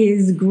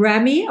is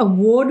Grammy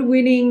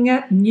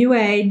award-winning New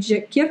Age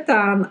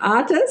kirtan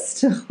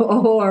artist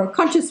or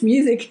conscious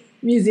music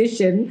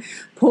musician,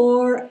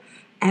 Paul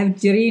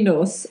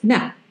Avgerinos.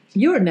 Now,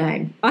 your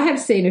name. I have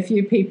seen a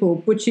few people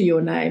butcher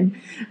your name,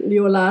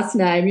 your last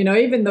name. You know,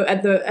 even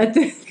at the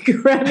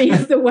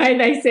Grammys, the way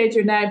they said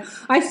your name.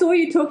 I saw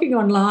you talking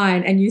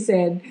online, and you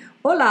said,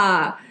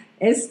 "Hola,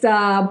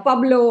 está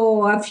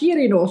Pablo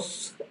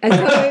Avgerinos." And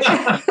so,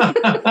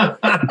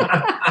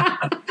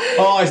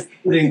 I said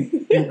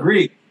it in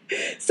Greek.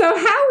 So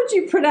how would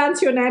you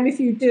pronounce your name if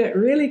you did it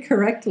really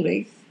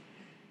correctly?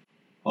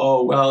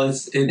 Oh, well,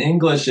 it's in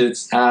English,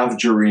 it's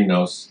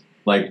Avgerinos.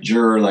 Like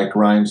like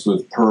rhymes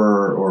with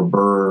per or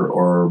burr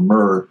or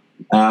mer.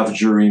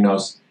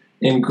 Avgerinos.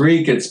 In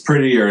Greek, it's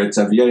prettier. It's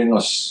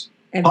Avgerinos.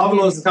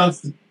 Pavlos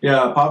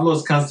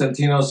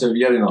Konstantinos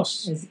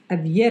Avgerinos.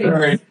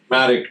 Very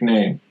dramatic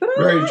name. But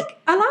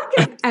I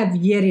like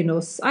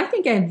Avgerinos. I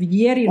think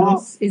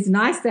Avgerinos is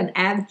nice than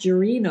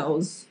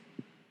Avgerinos.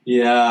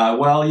 Yeah,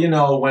 well, you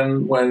know,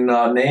 when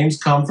names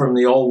come from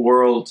the old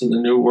world to the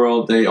new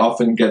world, they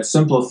often get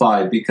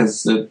simplified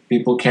because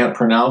people can't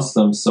pronounce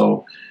them.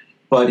 So,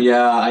 but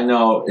yeah, I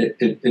know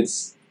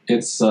it's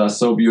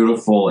so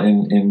beautiful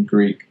in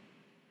Greek,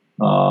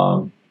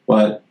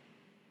 but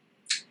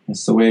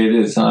that's the way it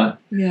is, huh?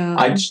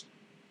 Yeah.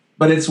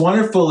 But it's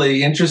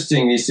wonderfully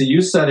interesting. You see,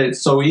 you said it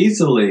so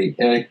easily.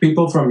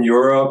 People from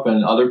Europe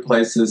and other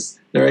places,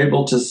 they're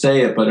able to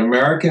say it, but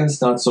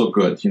Americans not so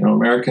good. You know,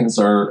 Americans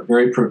are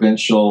very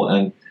provincial,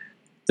 and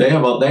they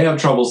have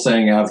trouble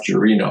saying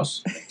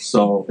Avgerinos.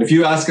 So if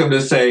you ask them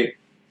to say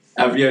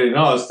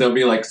Avgerinos, they'll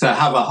be like,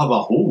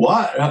 "Hava who?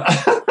 What?"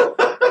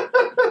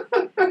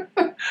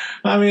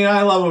 I mean,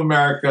 I love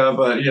America,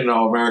 but you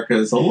know, America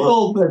is a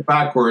little bit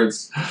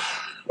backwards.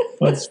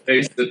 Let's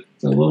face it,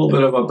 a little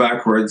bit of a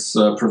backwards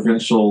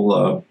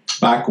provincial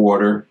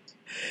backwater.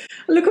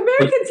 Look,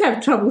 Americans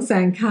have trouble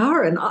saying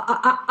Karen.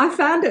 I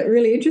found it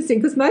really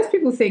interesting because most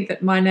people think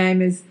that my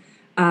name is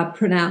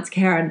pronounced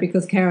Karen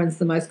because Karen's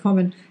the most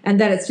common,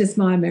 and that it's just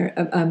my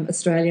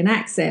Australian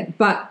accent.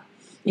 But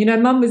you know,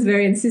 Mum was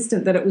very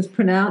insistent that it was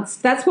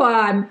pronounced. That's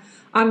why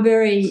I'm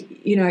very,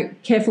 you know,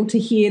 careful to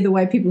hear the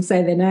way people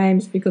say their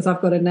names because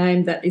I've got a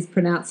name that is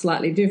pronounced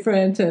slightly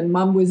different, and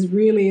Mum was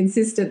really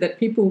insistent that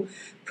people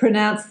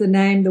pronounce the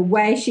name the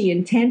way she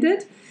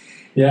intended.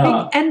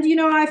 Yeah. And, you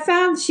know, I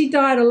found she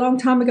died a long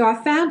time ago. I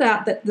found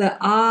out that the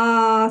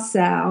R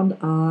sound,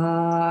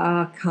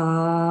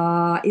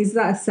 ka, is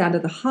that sound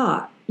of the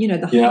heart. You know,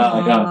 the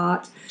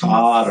heart.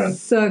 Karen.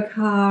 So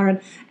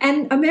Karen.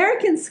 And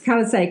Americans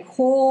kind of say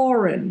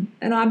Corin.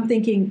 And I'm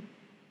thinking,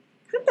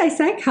 couldn't they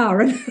say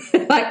Karen?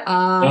 Like,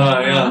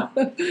 yeah.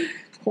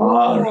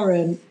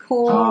 Corin.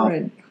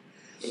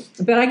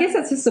 But I guess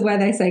that's just the way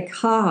they say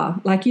car.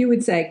 Like you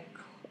would say,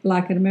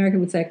 like an American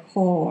would say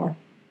car.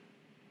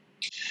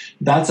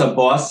 That's a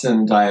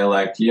Boston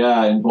dialect.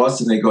 Yeah, in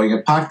Boston they go,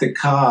 you park the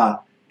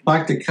car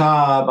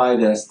by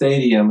the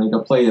stadium and go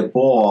play the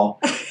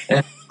ball.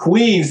 And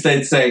Queens,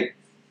 they'd say,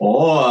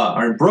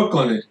 or in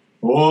Brooklyn,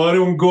 I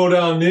don't go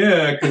down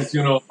there because,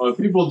 you know,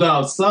 people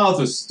down south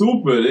are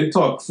stupid. They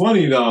talk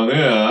funny down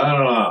there. I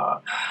don't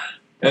know.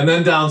 And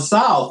then down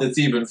south, it's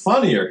even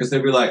funnier because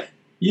they'd be like,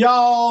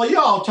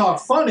 y'all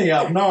talk funny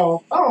up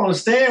north. I don't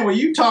understand what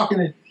you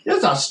talking.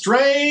 There's a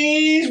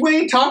strange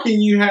way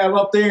talking you have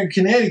up there in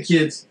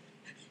Connecticut.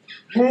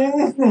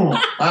 Mm-hmm.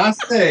 I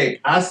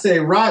say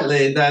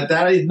rightly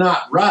that is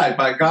not right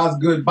by God's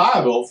good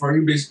Bible for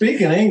you to be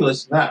speaking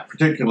English in that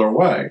particular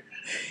way.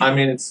 I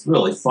mean, it's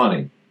really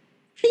funny.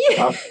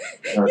 You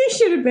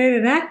should have been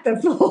an actor,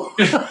 Paul.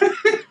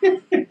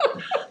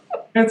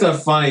 It's a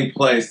funny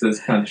place, this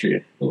country.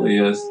 It really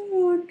is.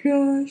 Oh, my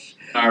gosh.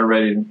 I'm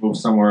ready to move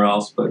somewhere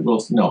else, but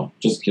no,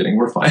 just kidding.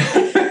 We're fine.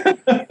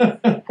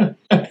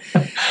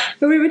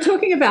 But we were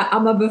talking about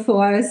Amma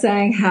before. I was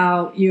saying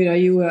how, you know,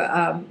 you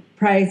were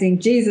praising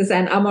Jesus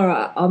and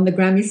Amma on the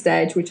Grammy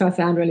stage, which I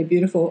found really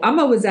beautiful.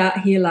 Amma was out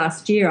here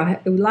last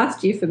year.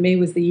 Last year for me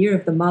was the year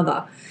of the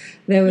mother.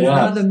 There was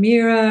Mother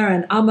Mira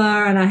and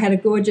Amma, and I had a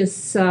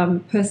gorgeous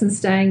person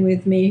staying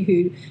with me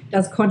who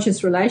does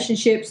conscious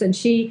relationships, and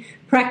she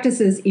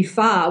practices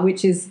Ifa,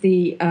 which is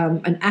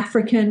an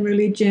African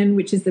religion,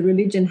 which is the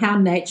religion how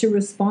nature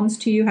responds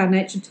to you, how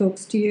nature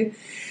talks to you.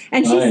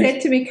 And she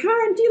said to me,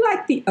 Karen, do you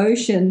like the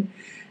ocean?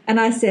 And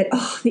I said,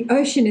 the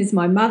ocean is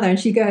my mother. And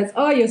she goes,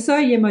 you're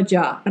so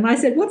Yemoja. And I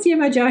said, what's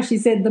Yemoja? She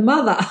said, the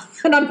mother.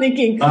 And I'm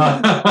thinking, you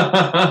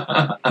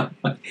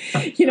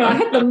know, I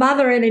had the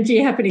mother energy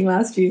happening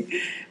last year.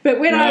 But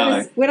when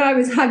I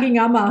was hugging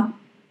Amma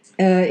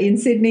in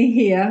Sydney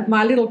here,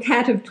 my little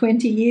cat of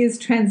 20 years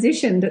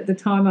transitioned at the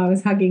time I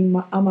was hugging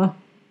Amma.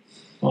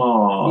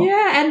 Aww.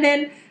 Yeah, and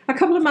then a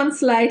couple of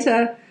months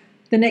later,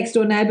 the next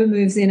door neighbour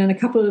moves in, and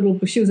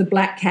she was a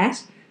black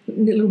cat.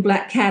 Little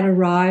black cat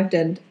arrived,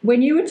 and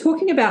when you were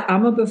talking about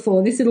Amma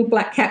before, this little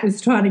black cat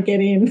was trying to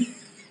get in.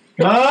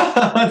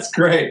 That's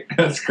great.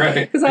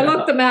 Because I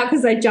lock them out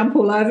because they jump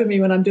all over me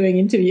when I'm doing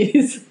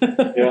interviews.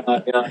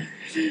 Yeah.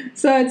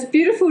 So it's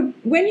beautiful.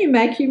 When you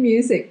make your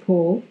music,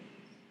 Paul,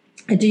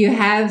 do you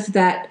have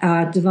that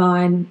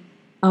divine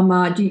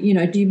Amma? Do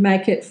you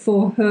make it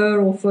for her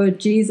or for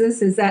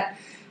Jesus? Is that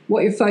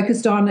what you're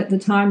focused on at the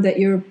time that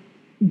you're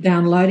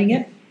downloading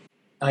it?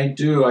 I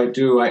do.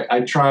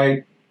 I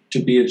try to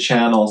be a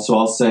channel, so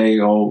I'll say,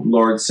 "Oh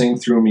Lord, sing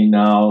through me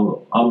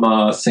now.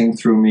 Sing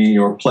through me,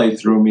 or play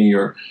through me,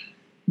 or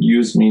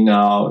use me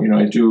now." You know,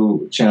 I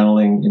do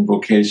channeling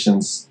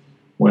invocations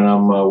when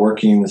I'm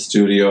working in the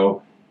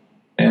studio,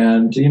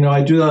 and you know,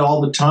 I do that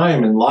all the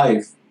time in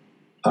life.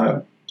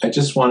 I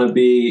just want to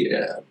be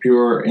a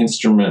pure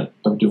instrument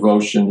of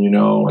devotion. You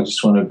know, I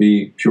just want to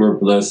be pure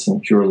bliss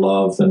and pure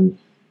love, and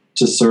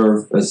to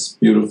serve as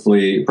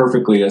beautifully,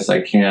 perfectly as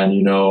I can.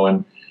 You know,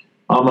 and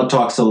Amma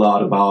talks a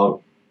lot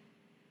about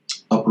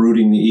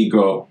uprooting the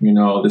ego. You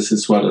know, this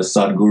is what a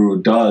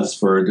Sadguru does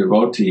for a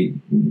devotee.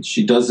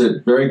 She does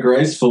it very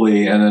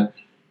gracefully and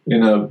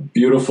in a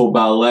beautiful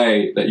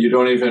ballet that you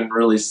don't even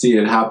really see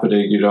it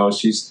happening. You know,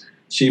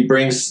 she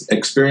brings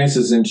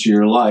experiences into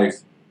your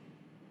life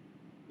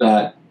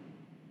that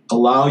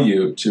allow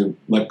you to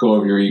let go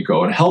of your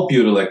ego and help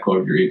you to let go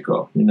of your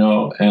ego, you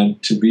know, and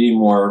to be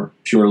more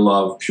pure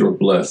love, pure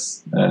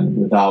bliss, and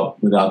without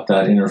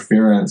that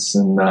interference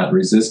and that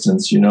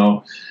resistance, you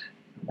know.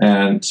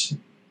 And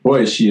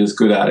boy, she is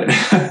good at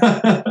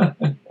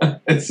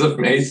it. It's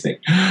amazing.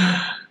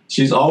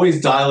 She's always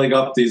dialing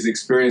up these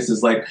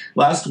experiences. Like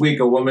last week,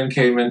 a woman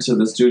came into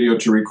the studio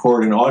to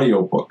record an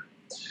audiobook.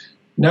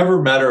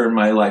 Never met her in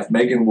my life.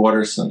 Megan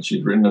Watterson.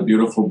 She'd written a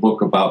beautiful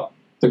book about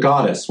the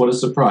goddess. What a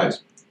surprise.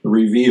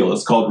 Reveal.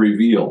 It's called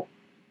Reveal.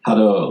 How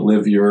to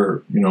live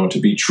your, you know, to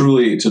be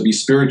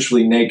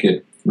spiritually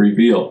naked.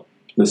 Reveal.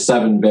 The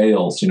 7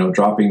 veils, you know,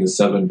 dropping the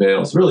 7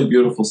 veils. Really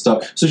beautiful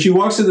stuff. So she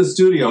walks in the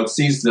studio and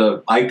sees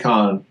the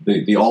icon,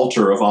 the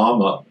altar of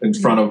Amma in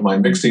front of my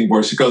mixing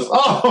board. She goes,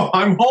 "Oh,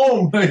 I'm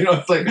home." You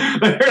know, it's like,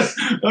 there's,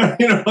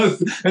 you know,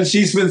 and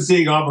she's been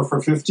seeing Amma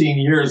for 15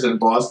 years in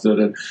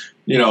Boston. And,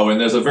 you know, and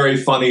there's a very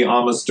funny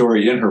Amma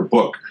story in her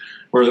book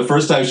where the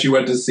first time she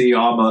went to see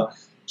Amma,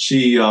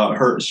 she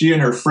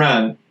and her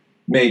friend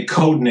made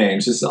code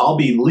names. She said, "I'll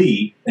be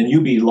Lee and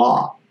you be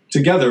La."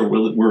 Together,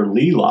 we're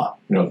Leela,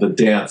 you know, the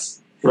dance.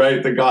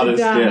 Right, the goddess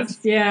dance,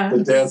 yeah,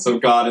 the dance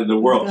of God in the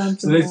world.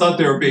 So they thought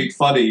they were being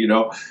funny, you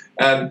know.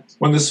 And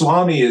when the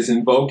Swami is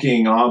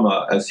invoking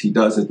Amma, as he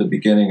does at the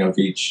beginning of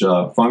each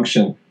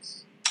function,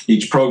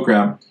 each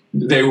program,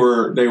 they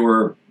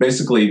were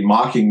basically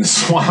mocking the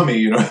Swami.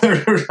 You know,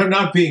 they're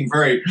not being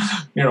very,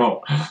 you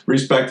know,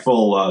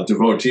 respectful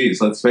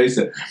devotees. Let's face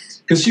it.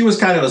 Because she was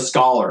kind of a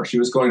scholar. She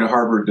was going to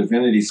Harvard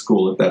Divinity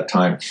School at that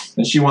time.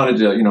 And she wanted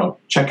to, you know,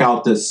 check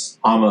out this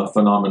Amma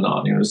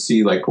phenomenon, you know,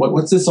 see, like,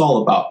 what's this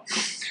all about?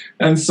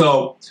 And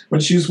so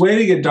when she was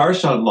waiting at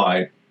Darshan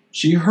line,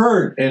 she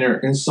heard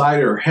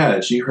inside her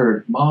head, she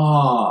heard,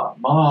 "Ma,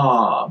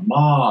 ma,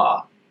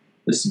 ma,"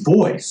 this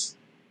voice.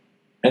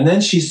 And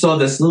then she saw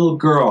this little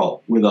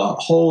girl with a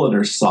hole in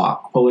her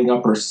sock, pulling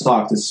up her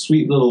sock, this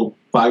sweet little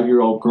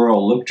 5-year-old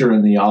girl looked her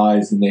in the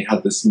eyes, and they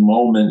had this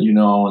moment, you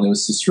know, and it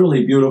was just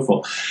really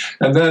beautiful.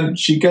 And then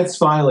she gets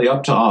finally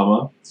up to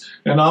Amma,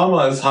 and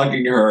Amma is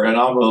hugging her, and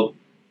Amma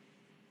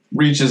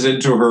reaches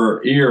into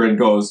her ear and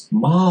goes,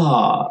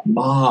 "Ma,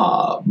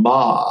 ma,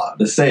 ma,"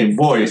 the same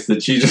voice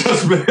that she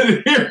just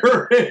been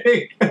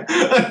hearing.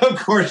 And of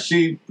course,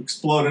 she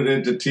exploded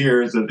into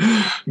tears and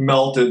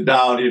melted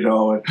down, you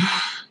know. And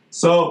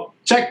so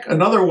check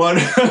another one,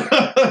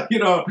 you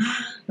know.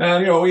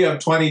 And, you know, we have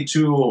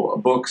 22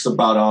 books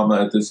about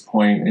Amma at this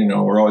point. You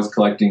know, we're always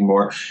collecting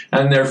more.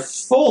 And they're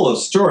full of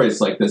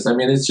stories like this. I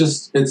mean,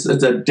 it's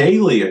a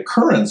daily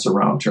occurrence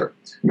around her.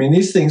 I mean,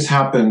 these things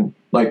happen,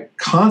 like,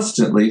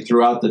 constantly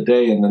throughout the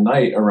day and the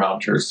night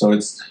around her. So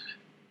it's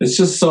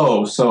just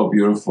so, so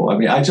beautiful. I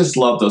mean, I just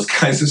love those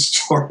kinds of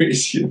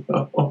stories, you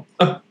know.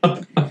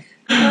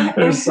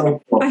 They're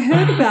so cool. I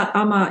heard about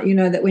Amma, you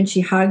know, that when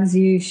she hugs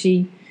you,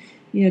 she,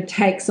 you know,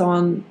 takes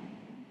on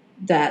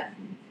that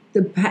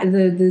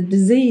the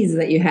disease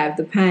that you have,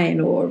 the pain,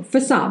 or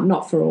for some,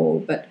 not for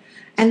all,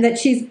 and that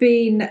she's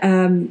been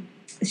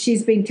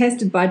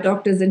tested by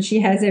doctors, and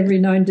she has every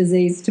known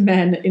disease to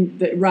man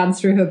that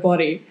runs through her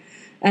body,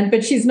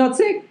 but she's not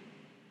sick.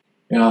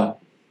 Yeah,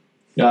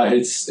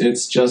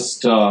 it's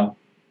just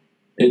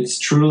it's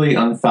truly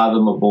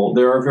unfathomable.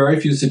 There are very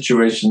few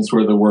situations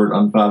where the word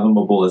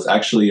unfathomable is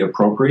actually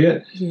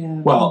appropriate.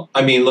 Yeah. Well,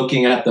 I mean,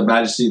 looking at the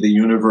majesty of the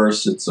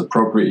universe, it's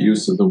appropriate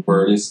use of the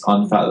word is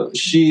unfathomable.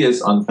 She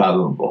is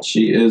unfathomable.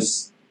 She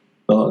is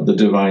the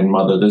Divine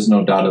Mother. There's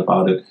no doubt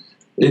about it.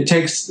 It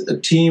takes a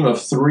team of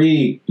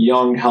 3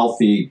 young,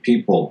 healthy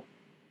people,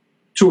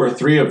 2 or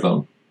 3 of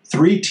them,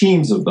 3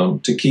 teams of them,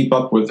 to keep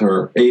up with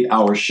her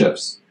 8-hour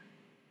shifts.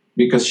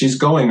 Because she's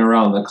going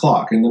around the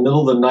clock. In the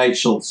middle of the night,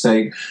 she'll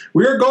say,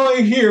 "We're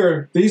going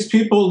here. These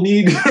people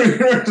need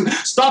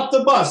stop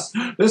the bus.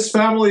 This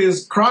family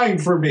is crying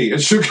for me."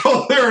 And she'll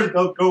go there, and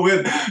they'll go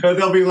in, and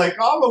they'll be like,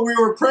 "Oh, but we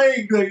were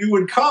praying that you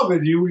would come,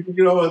 and you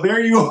know,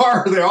 there you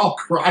are." They're all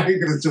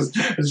crying, and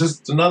it's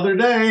just another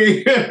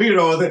day. You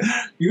know,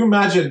 you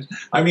imagine.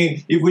 I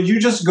mean, would you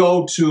just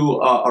go to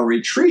a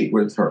retreat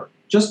with her,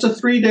 just a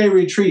 3-day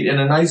retreat in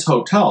a nice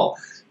hotel?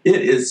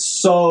 It is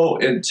so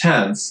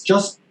intense.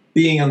 Just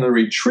being in the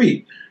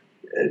retreat,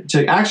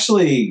 to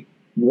actually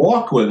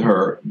walk with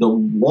her, the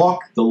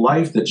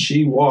life that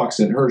she walks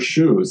in her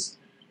shoes,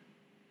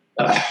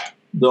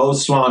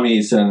 those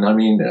swamis, and I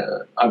mean,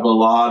 I have a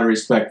lot of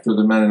respect for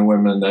the men and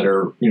women that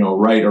are,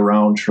 right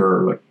around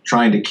her, like,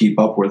 trying to keep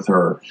up with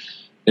her.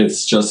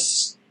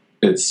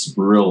 It's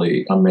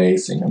really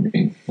amazing. I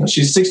mean,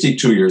 she's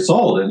 62 years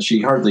old and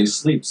she hardly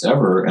sleeps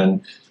ever.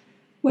 And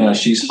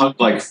she's hugged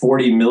like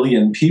 40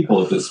 million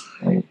people at this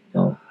point.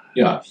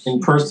 Yeah, in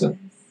person,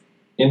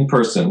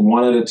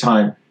 one at a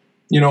time.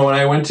 When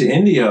I went to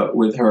India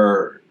with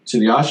her to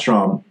the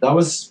ashram, that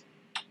was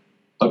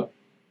a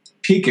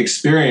peak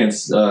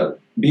experience.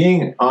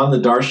 Being on the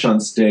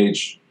darshan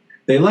stage,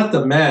 they let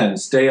the men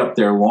stay up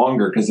there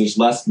longer because there's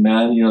less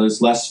men,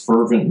 there's less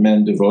fervent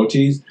men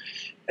devotees.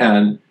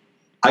 And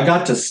I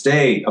got to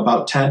stay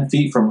about 10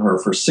 feet from her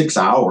for 6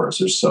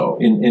 hours or so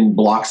in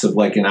blocks of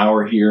like an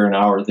hour here, an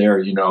hour there,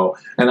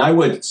 And I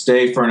would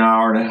stay for an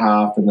hour and a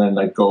half and then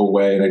I'd go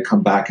away and I'd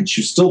come back and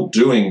she was still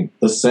doing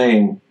the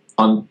same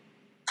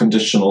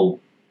unconditional,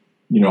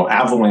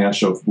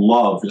 avalanche of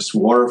love, just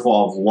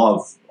waterfall of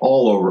love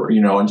all over,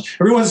 and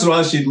every once in a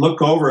while she'd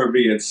look over at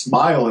me and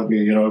smile at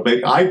me,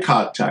 make eye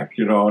contact,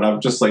 and I'm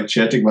just like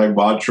chanting my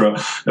mantra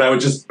and I would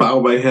just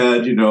bow my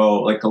head,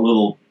 like a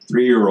little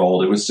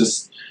 3-year-old. It was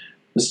just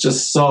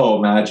so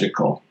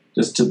magical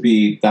just to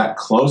be that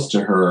close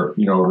to her,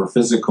 her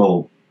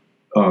physical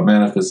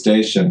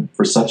manifestation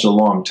for such a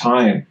long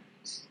time.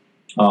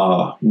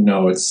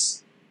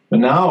 But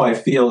now I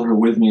feel her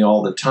with me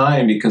all the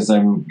time because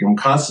I'm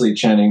constantly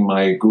chanting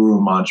my guru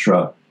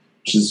mantra,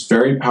 which is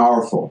very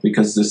powerful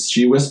because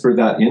she whispered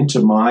that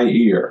into my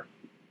ear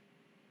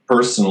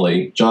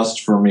personally,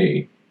 just for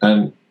me.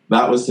 And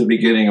that was the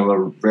beginning of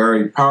a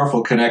very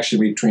powerful connection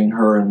between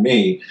her and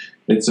me.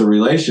 It's a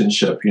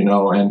relationship,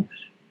 and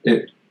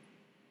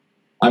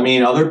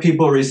other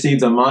people receive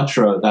the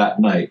mantra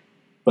that night,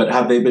 but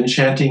have they been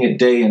chanting it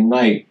day and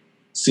night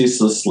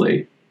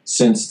ceaselessly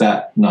since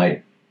that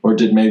night? Or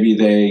did maybe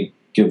they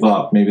give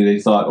up? Maybe they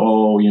thought,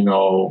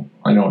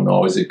 I don't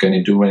know, is it going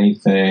to do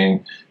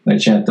anything? And I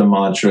chant the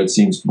mantra, it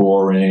seems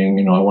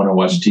boring, I want to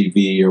watch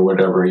TV or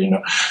whatever,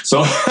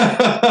 So,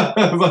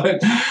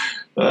 but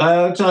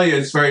I'll tell you,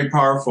 it's very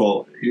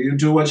powerful. You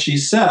do what she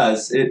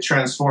says, it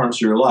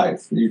transforms your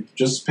life. You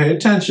just pay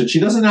attention. She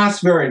doesn't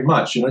ask very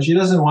much. She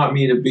doesn't want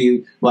me to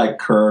be like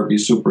her, be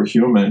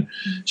superhuman.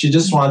 She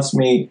just wants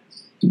me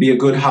to be a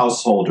good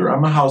householder.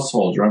 I'm a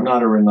householder. I'm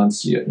not a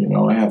renunciate.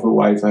 I have a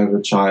wife, I have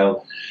a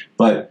child,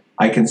 but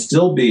I can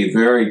still be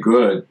very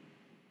good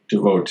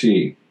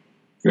devotee.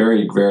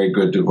 Very, very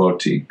good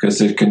devotee, because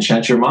it can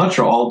chant your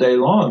mantra all day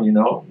long.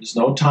 There's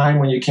no time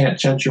when you can't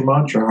chant your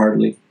mantra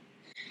hardly.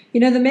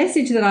 The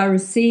message that I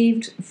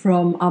received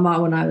from Amma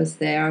when I was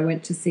there, I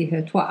went to see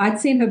her twice. I'd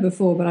seen her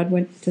before, but I'd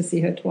went to see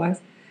her twice,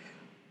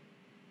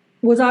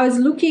 was I was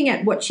looking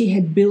at what she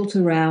had built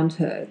around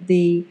her.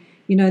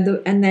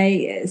 And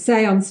they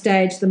say on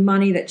stage the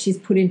money that she's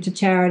put into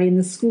charity and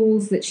the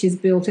schools that she's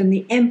built and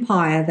the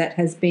empire that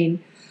has been.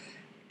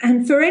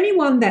 And for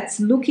anyone that's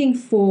looking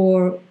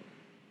for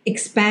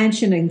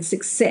expansion and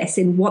success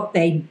in what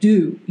they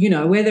do,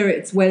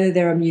 whether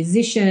they're a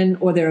musician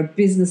or they're a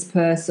business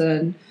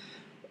person,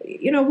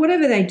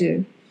 whatever they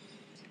do.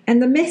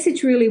 And the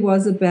message really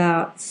was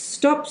about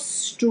stop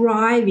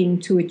striving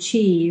to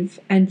achieve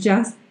and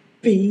just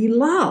be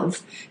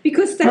love.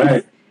 Because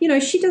that's,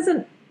 right. She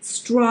doesn't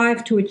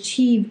strive to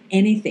achieve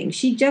anything.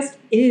 She just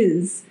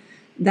is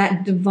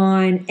that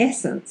divine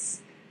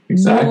essence.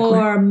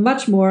 Exactly.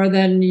 Much more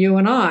than you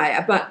and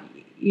I. But,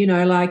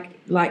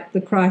 like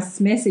the Christ's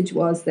message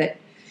was that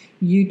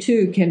you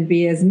too can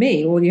be as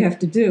me. All you have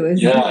to do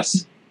is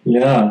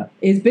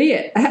is be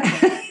it.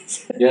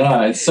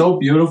 Yeah, it's so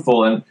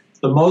beautiful. And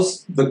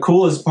the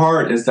coolest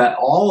part is that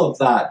all of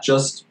that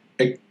just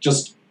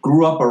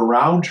grew up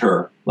around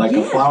her like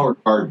a flower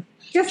garden.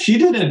 She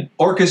didn't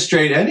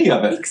orchestrate any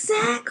of it.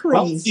 Exactly.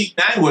 Wealthy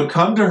men would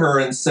come to her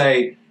and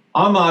say,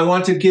 Amma, I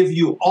want to give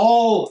you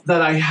all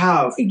that I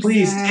have.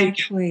 Please take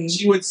it.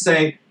 She would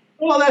say,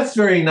 well, that's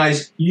very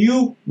nice.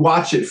 You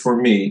watch it for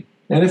me.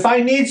 And if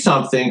I need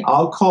something,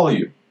 I'll call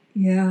you.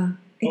 Yeah.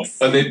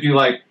 But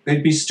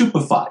they'd be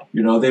stupefied.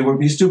 They would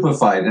be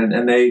stupefied.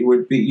 And they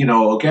would be,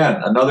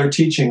 again, another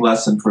teaching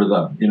lesson for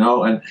them,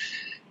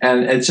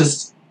 and it's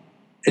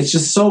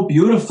just so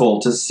beautiful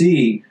to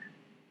see,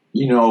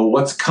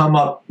 what's come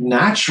up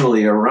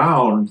naturally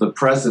around the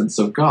presence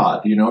of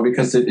God,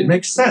 because it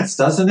makes sense,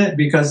 doesn't it?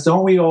 Because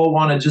don't we all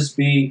want to just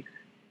be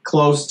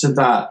close to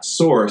that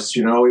source?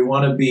 We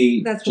want to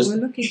be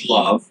just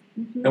love.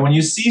 Mm-hmm. And when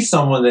you see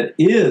someone that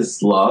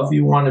is love,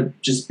 you want to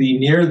just be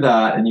near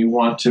that and you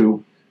want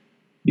to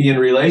be in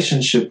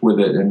relationship with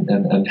it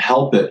and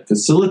help it,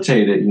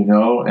 facilitate it,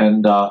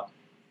 and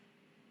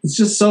it's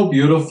just so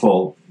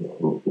beautiful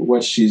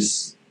what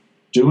she's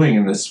doing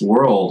in this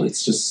world.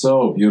 It's just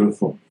so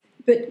beautiful.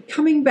 But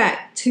coming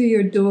back to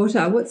your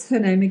daughter, what's her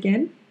name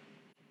again?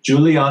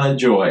 Juliana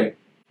Joy.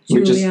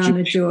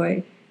 Juliana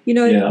Joy.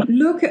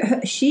 Look at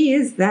her. She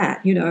is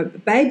that.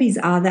 Babies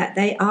are that.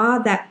 They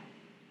are that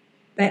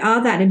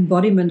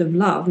embodiment of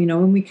love.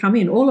 When we come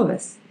in, all of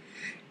us.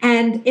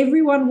 and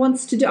everyone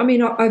wants to do. I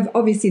mean,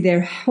 obviously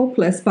they're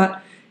helpless,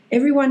 but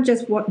everyone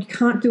just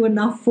can't do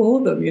enough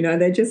for them.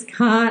 They just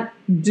can't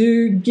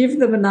give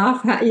them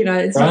enough.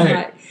 It's just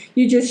like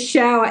you just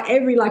shower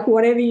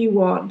whatever you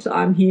want,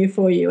 I'm here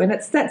for you, and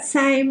it's that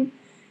same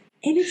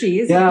energy,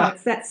 isn't it?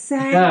 It's that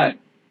same. Yeah,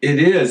 it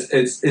is.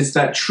 It's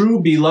that true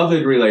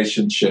beloved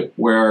relationship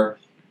where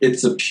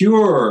it's a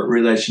pure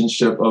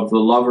relationship of the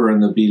lover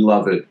and the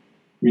beloved.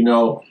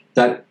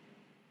 That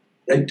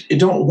I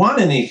don't want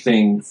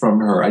anything from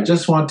her. I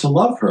just want to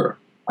love her.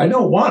 I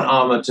don't want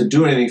Amma to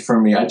do anything for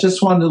me. I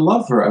just want to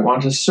love her. I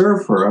want to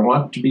serve her. I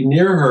want to be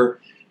near her.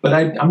 But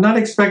I'm not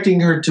expecting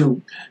her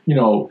to,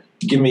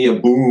 give me a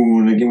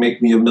boon and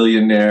make me a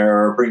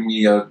millionaire or bring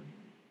me a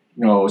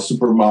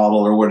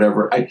supermodel or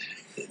whatever.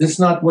 It's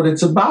not what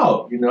it's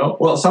about,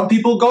 Well, some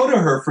people go to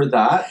her for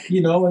that,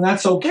 and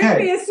that's okay.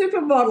 Bring me a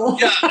supermodel.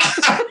 Yeah.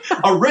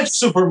 A rich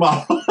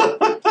supermodel.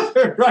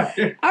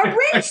 Right. A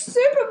rich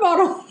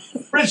supermodel.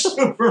 Rich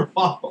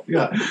supermodel,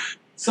 yeah.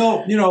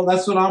 So,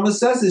 that's what Amma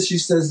says is she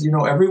says,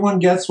 everyone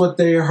gets what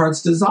their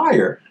hearts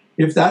desire.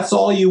 If that's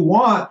all you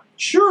want,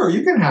 sure,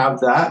 you can have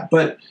that,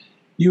 but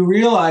you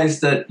realize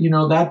that,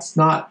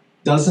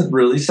 doesn't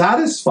really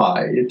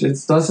satisfy.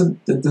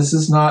 This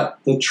is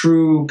not the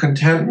true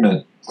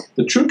contentment.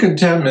 The true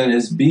contentment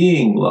is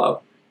being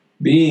love,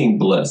 being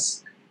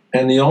bliss.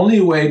 And the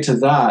only way to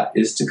that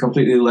is to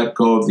completely let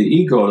go of the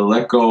ego, to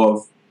let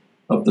go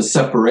of the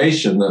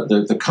separation,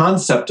 the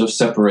concept of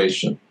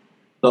separation.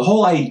 The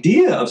whole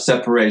idea of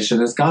separation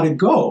has got to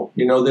go.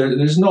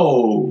 There's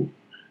no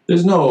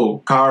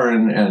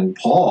Karen and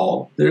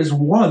Paul. There's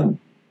one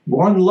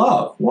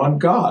love, one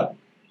God.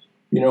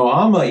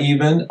 Amma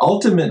even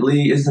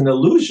ultimately is an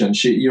illusion.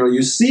 She,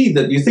 you see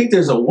that you think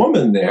there's a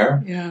woman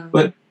there,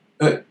 but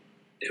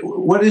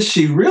what is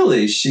she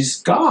really?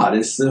 She's God.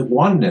 It's the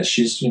oneness.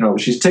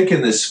 She's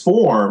taken this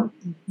form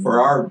for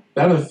our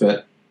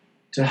benefit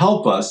to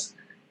help us.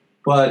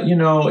 But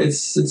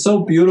it's so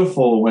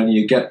beautiful when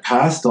you get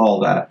past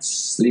all that.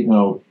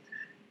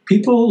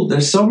 People,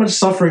 there's so much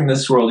suffering in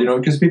this world,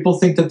 because people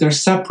think that they're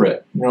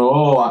separate.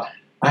 I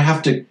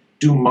have to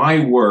do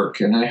my work,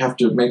 and I have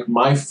to make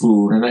my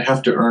food, and I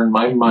have to earn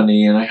my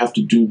money, and I have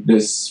to do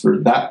this for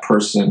that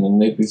person,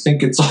 and they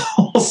think it's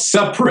all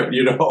separate,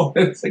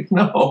 It's like,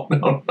 no,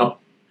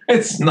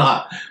 it's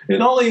not.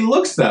 It only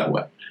looks that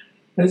way.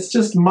 It's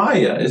just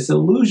Maya. It's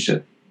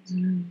illusion.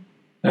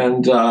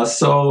 And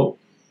so,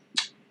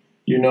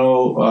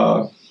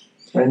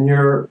 when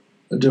you're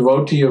a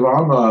devotee of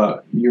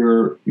Amma,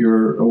 your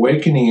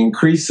awakening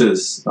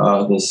increases.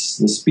 The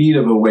speed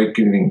of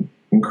awakening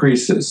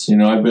increases.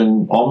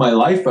 All my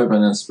life I've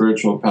been on a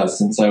spiritual path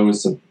since I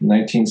was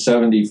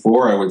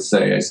 1974, I would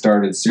say. I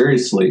started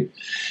seriously.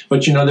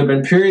 But, there have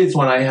been periods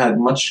when I had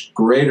much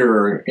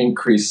greater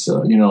increase,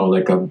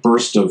 like a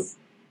burst of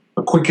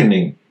a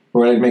quickening,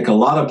 where I'd make a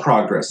lot of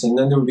progress. And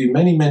then there would be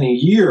many, many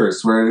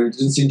years where it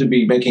didn't seem to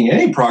be making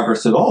any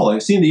progress at all. I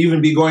seemed to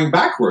even be going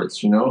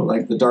backwards,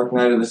 like the dark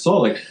night of the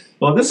soul. Like,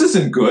 well, this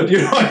isn't good.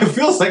 It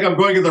feels like I'm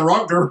going in the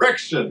wrong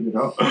direction,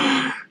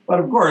 But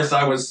of course,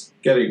 I was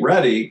getting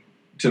ready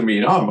to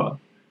meet Amma.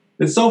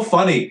 It's so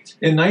funny.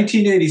 In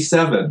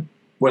 1987,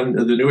 when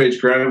the New Age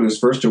Grammy was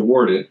first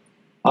awarded,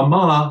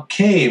 Amma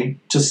came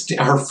to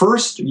her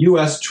first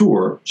U.S.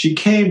 tour. She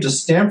came to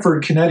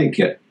Stamford,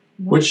 Connecticut,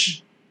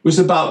 which was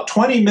about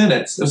 20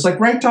 minutes. It was like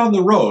right down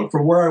the road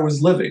from where I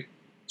was living.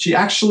 She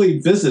actually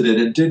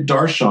visited and did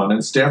darshan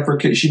in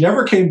Stamford. She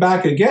never came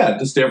back again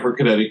to Stamford,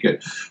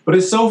 Connecticut. But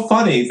it's so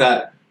funny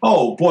that,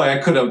 oh boy, I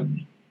could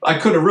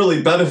have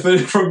really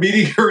benefited from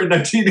meeting her in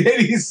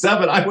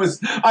 1987. I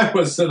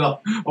was in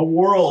a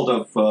world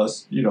of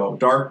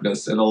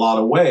darkness in a lot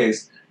of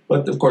ways,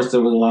 but of course there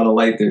was a lot of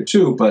light there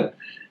too. But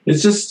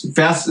it's just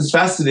it's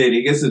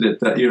fascinating, isn't it,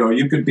 that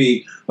you could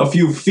be a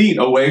few feet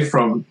away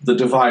from the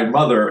Divine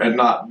Mother and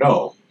not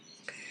know.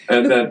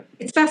 And then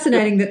it's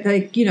fascinating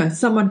that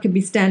someone could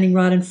be standing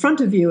right in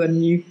front of you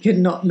and you could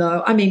not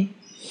know. I mean,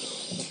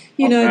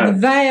 the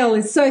veil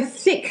is so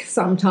thick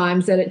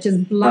sometimes that it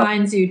just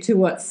blinds you to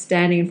what's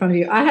standing in front of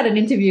you. I had an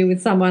interview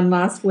with someone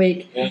last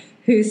week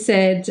who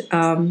said,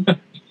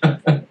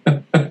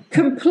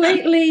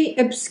 completely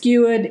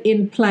obscured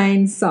in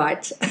plain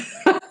sight.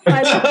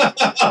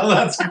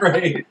 That's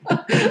great.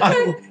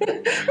 I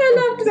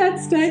loved that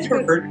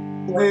statement.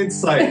 Plain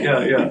sight,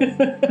 yeah.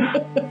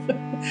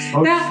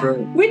 Now,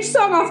 which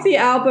song off the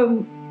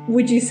album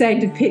would you say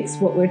depicts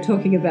what we're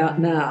talking about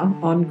now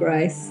on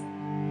Grace?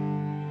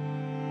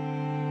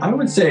 I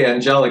would say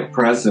Angelic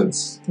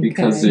Presence,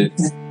 because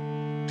it's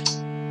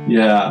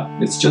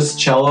just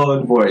cello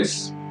and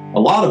voice. A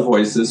lot of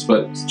voices,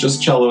 but it's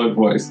just cello and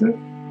voice.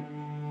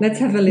 Let's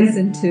have a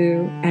listen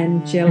to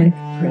Angelic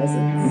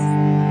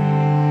Presence.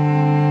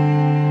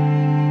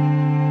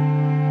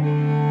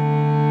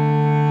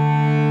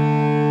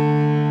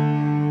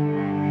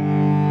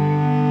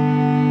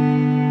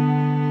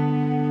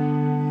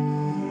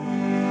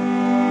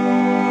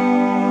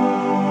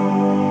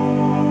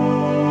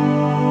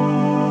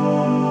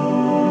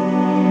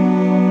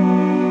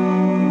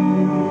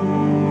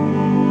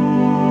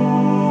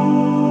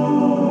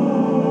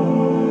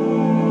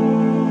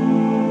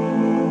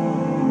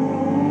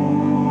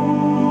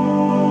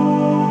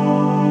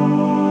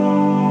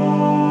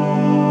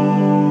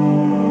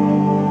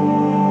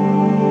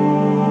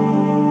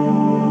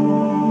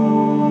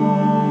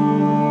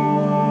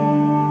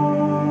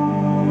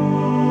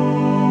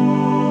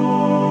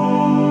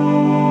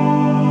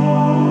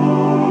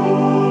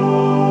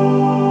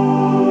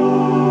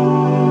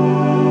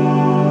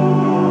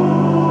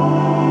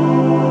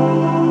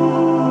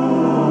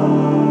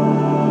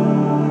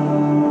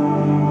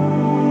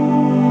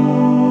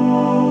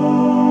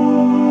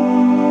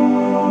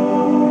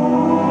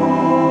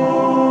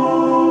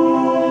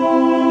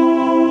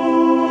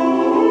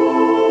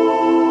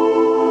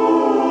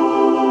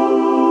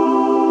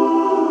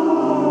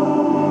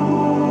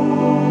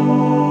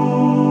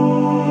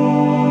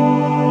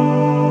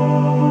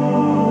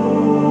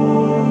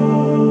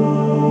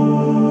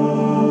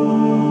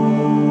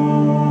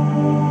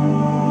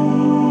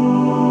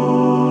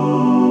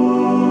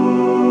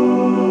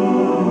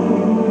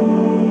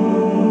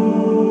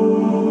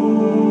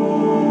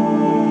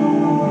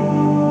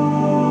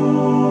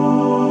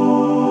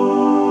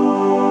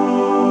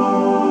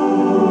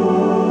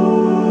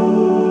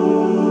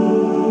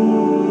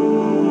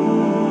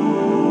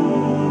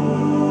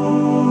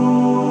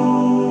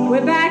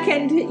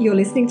 You're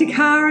listening to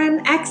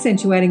Karen,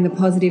 accentuating the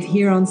positive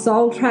here on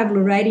Soul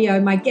Traveller Radio.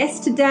 My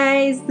guest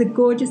today is the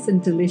gorgeous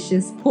and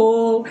delicious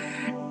Paul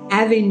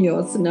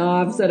Avgerinos. No,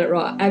 I've said it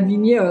right.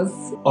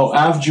 Avgerinos. Oh,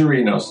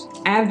 Avgerinos.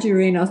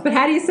 Avgerinos. But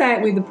how do you say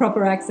it with the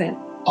proper accent?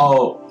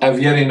 Oh,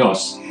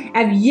 Avgerinos.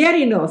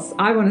 Avgerinos.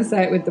 I want to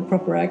say it with the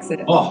proper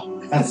accent. Oh,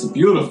 that's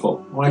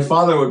beautiful. My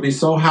father would be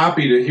so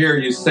happy to hear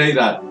you say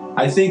that.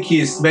 I think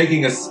he's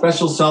making a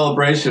special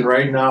celebration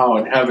right now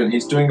in heaven.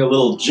 He's doing a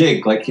little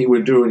jig like he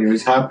would do when he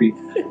was happy.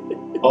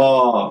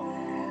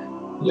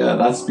 Oh, yeah,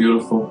 that's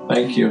beautiful.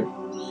 Thank you.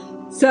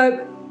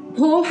 So,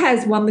 Paul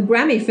has won the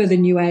Grammy for the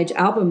New Age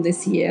album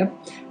this year.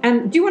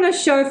 And do you want to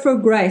show for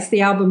Grace,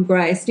 the album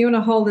Grace? Do you want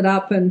to hold it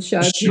up and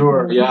show?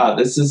 Sure, people? Yeah.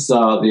 This is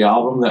the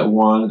album that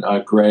won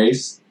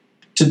Grace.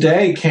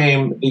 Today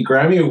came the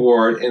Grammy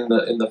Award in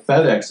the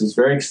FedEx. It's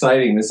very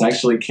exciting. This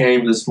actually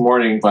came this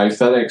morning by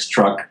FedEx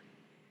truck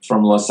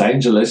from Los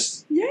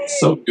Angeles. Yay.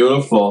 So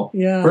beautiful.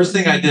 Yeah. First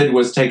thing I did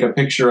was take a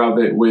picture of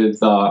it with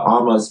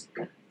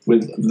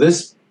with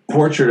this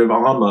portrait of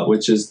Amma,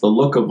 which is The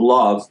Look of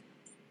Love.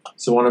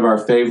 So one of our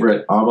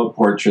favorite Amma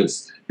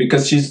portraits,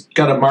 because she's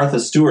got a Martha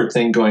Stewart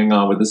thing going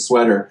on with the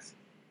sweater.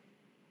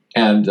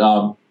 And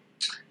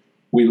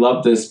we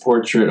love this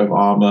portrait of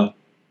Amma.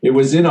 It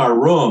was in our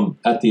room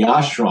at the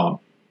ashram.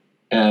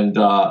 And,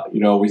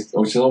 we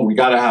said, oh, we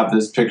got to have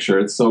this picture.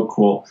 It's so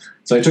cool.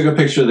 So I took a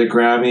picture of the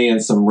Grammy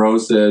and some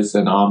roses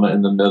and Amma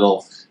in the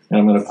middle. And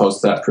I'm going to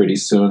post that pretty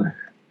soon.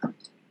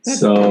 That's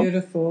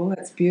beautiful.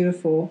 That's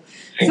beautiful.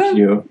 Thank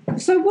you.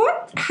 So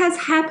what has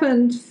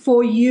happened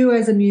for you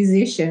as a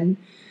musician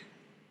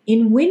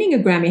in winning a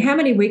Grammy? How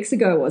many weeks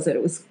ago was it?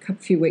 It was a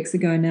few weeks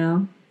ago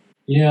now.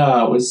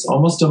 Yeah, it was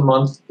almost a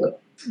month.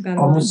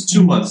 Almost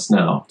 2 months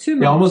now. 2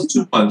 months. Yeah, almost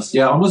 2 months.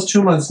 Yeah, almost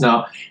 2 months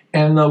now.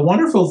 And the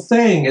wonderful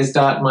thing is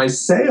that my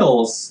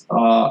sales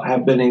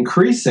have been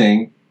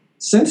increasing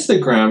since the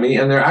Grammy,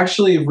 and they're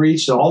actually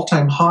reached an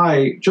all-time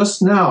high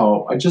just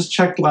now. I just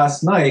checked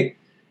last night,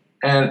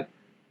 and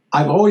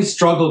I've always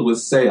struggled with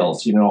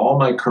sales, all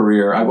my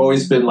career. I've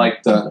always been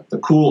like the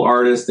cool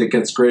artist that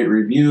gets great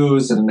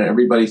reviews, and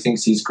everybody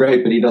thinks he's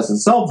great, but he doesn't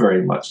sell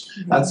very much.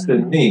 That's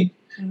been me.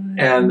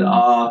 And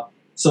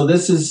so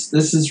this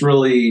is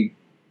really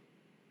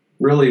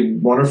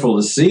wonderful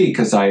to see,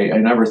 because I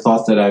never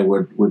thought that I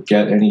would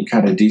get any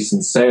kind of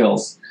decent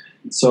sales.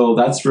 So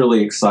that's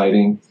really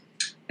exciting.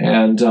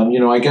 And,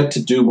 I get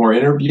to do more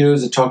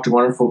interviews and talk to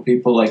wonderful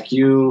people like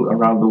you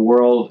around the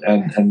world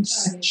and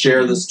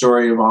share the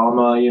story of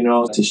Amma,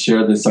 to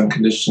share this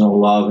unconditional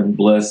love and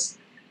bliss.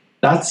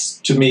 That's,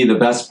 to me, the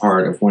best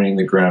part of winning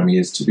the Grammy,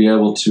 is to be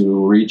able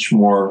to reach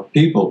more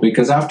people.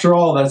 Because after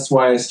all, that's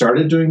why I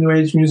started doing New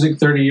Age music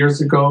 30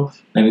 years ago,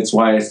 and it's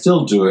why I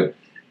still do it.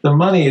 The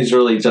money is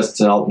really just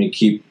to help me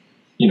keep,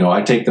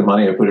 I take the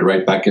money, I put it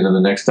right back into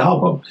the next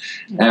album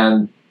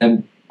and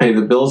pay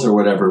the bills or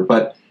whatever.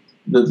 But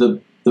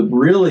the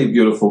really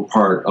beautiful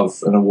part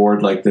of an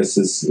award like this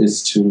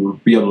is to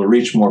be able to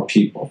reach more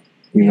people,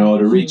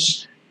 to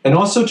reach, and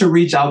also to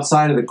reach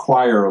outside of the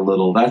choir a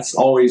little. That's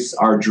always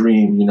our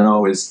dream,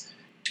 is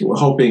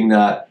hoping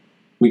that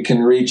we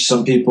can reach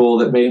some people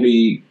that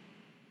maybe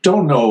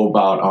don't know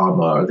about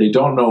Amma, or they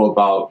don't know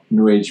about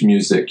New Age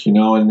music,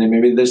 and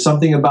maybe there's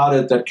something about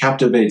it that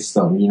captivates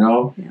them,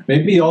 Yeah.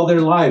 Maybe all their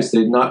lives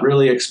they've not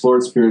really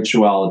explored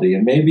spirituality,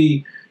 and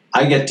maybe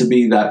I get to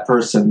be that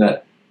person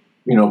that,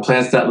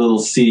 plants that little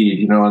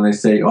seed, and they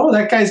say, oh,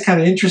 that guy's kind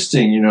of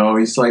interesting,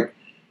 he's like,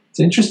 it's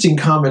an interesting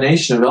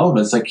combination of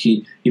elements, like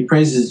he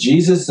praises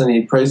Jesus and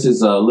he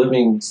praises a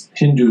living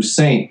Hindu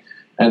saint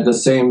at the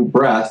same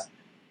breath,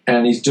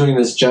 and he's doing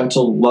this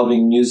gentle,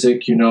 loving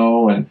music,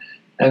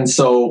 and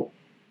so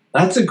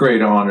that's a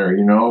great honor,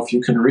 if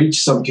you can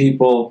reach some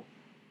people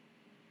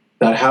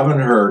that haven't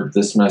heard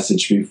this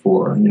message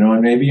before,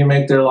 and maybe you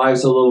make their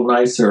lives a little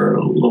nicer,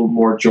 a little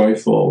more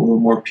joyful, a little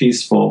more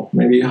peaceful.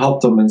 Maybe you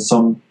help them in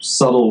some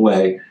subtle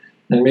way,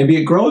 and maybe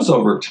it grows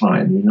over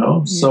time,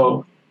 Yeah.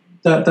 So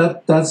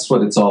that's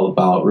what it's all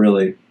about,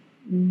 really.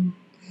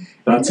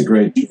 That's a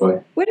great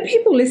joy. When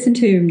people listen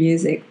to your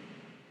music,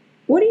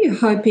 what are you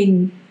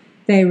hoping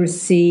they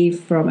receive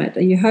from it?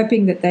 Are you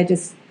hoping that they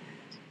just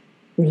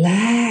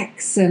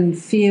relax and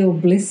feel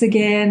bliss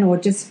again, or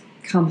just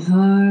come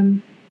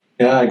home?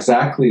 Yeah,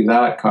 exactly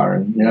that,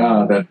 Karen.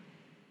 Yeah, that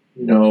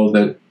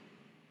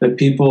that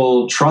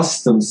people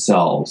trust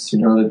themselves.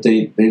 That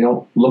they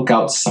don't look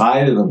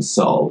outside of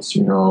themselves.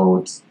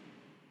 It's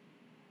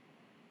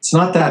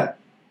not that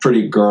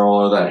pretty girl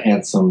or that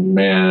handsome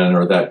man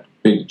or that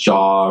big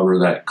job or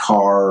that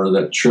car or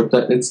that trip.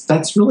 It's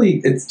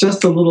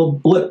just a little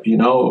blip.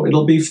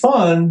 It'll be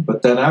fun,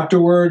 but then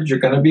afterwards you're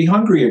going to be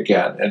hungry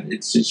again, and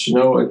it's just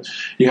you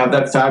have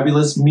that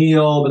fabulous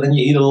meal, but then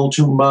you eat a little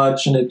too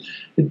much, and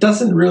it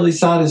doesn't really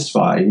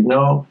satisfy.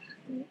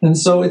 And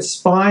so it's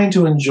fine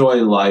to enjoy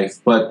life,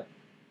 but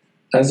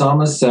as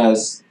Amma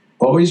says,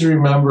 always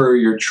remember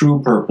your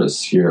true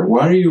purpose here.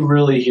 What are you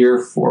really here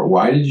for?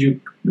 Why did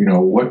you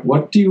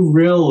what do you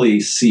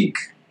really seek?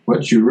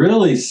 What you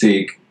really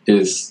seek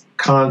is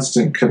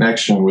constant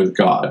connection with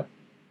God.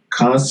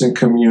 constant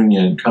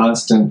communion,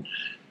 constant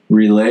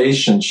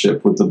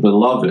relationship with the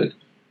beloved,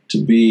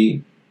 to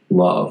be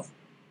love,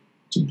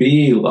 to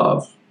be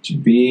love, to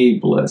be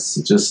bliss,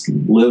 to just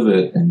live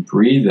it and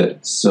breathe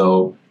it.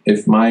 So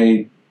if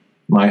my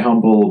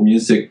humble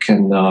music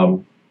can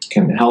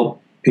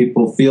help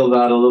people feel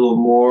that a little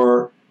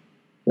more,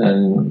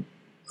 then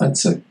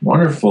that's a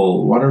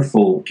wonderful,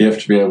 wonderful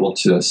gift to be able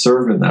to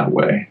serve in that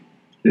way.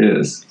 It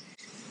is.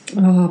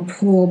 Oh,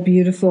 Paul,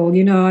 beautiful.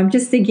 You know, I'm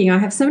just thinking, I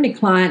have so many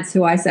clients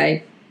who I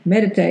say,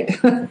 meditate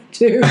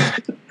to.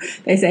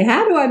 They say,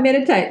 how do I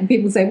meditate? And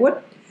people say,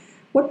 what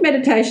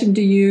meditation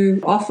do you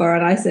offer?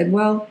 And I said,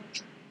 well,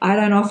 I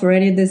don't offer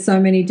any. There's so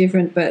many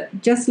different,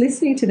 but just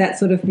listening to that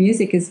sort of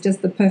music is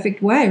just the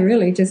perfect way,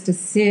 really, just to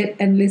sit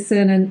and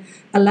listen and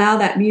allow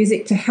that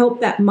music to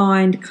help that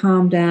mind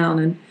calm down.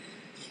 And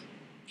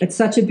it's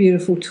such a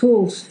beautiful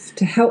tool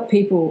to help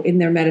people in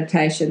their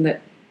meditation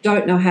that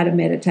don't know how to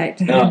meditate,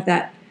 to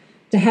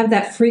have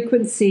that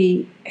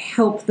frequency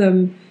help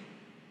them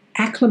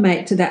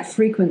acclimate to that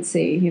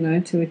frequency, you know,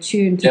 to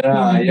attune to.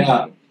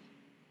 Yeah.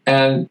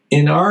 And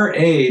in our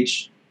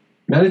age,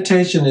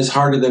 meditation is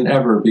harder than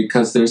ever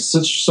because there's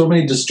so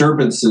many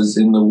disturbances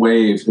in the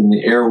wave, in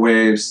the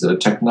airwaves, the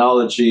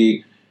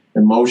technology,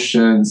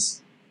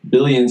 emotions,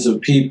 billions of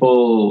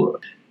people.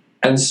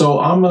 And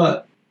so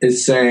Amma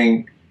is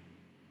saying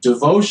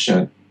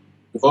devotional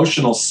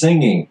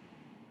singing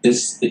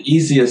is the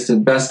easiest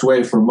and best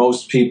way for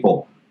most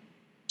people.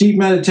 Deep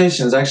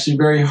meditation is actually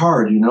very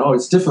hard, you know,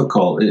 it's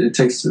difficult. It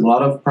takes a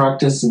lot of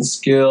practice and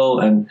skill,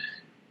 and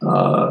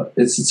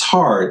it's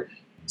hard.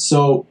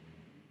 So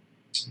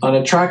on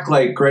a track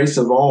like Grace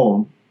of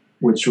Om,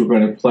 which we're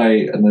going to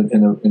play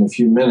in a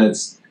few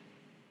minutes,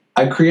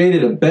 I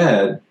created a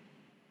bed.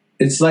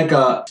 It's like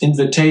an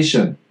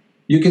invitation.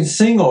 You can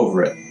sing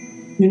over it.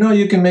 You know,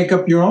 you can make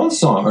up your own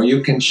song, or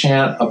you can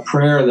chant a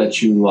prayer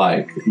that you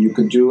like. You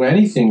could do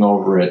anything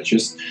over it.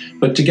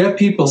 But to get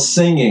people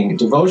singing,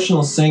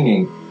 devotional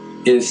singing,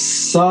 is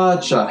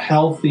such a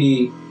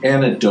healthy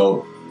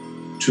antidote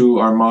to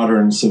our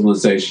modern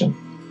civilization.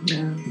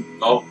 Yeah.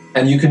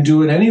 And you can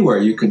do it anywhere.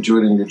 You can do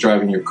it when you're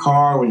driving your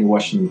car, when you're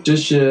washing the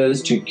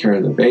dishes, taking care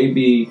of the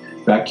baby,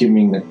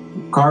 vacuuming the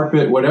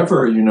carpet,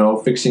 whatever, you know,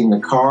 fixing the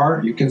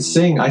car. You can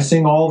sing. I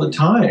sing all the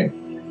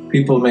time.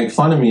 People make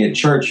fun of me at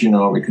church, you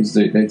know, because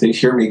they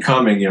hear me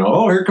coming, you know,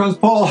 oh, here comes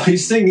Paul,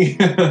 he's singing,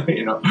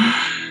 you know.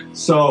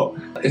 So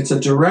it's a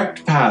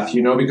direct path,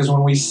 you know, because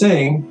when we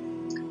sing,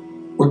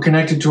 we're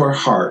connected to our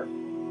heart.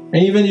 And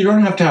even you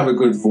don't have to have a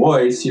good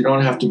voice, you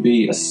don't have to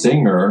be a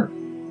singer,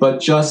 but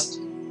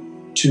just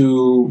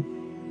to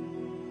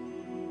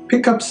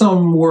pick up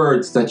some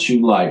words that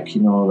you like,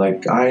 you know,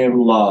 like I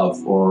am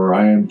love, or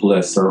I am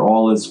bliss, or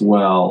all is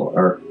well,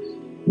 or,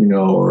 you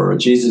know, or a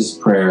Jesus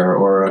prayer,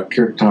 or a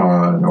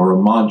kirtan, or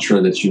a mantra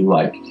that you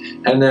like.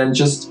 And then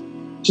just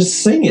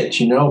sing it,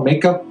 you know,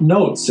 make up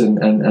notes. And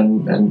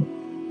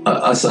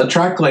a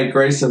track like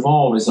Grace of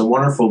Om is a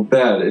wonderful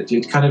bed.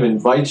 It kind of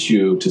invites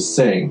you to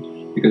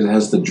sing because it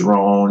has the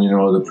drone, you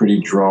know, the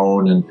pretty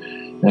drone, and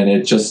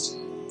it just,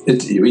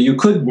 you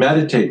could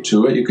meditate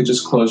to it. You could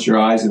just close your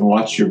eyes and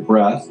watch your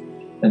breath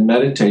and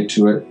meditate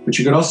to it, but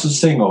you could also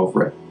sing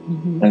over it.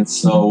 Mm-hmm. And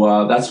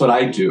so that's what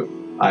I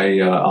do.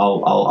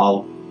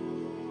 I'll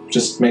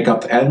just make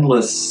up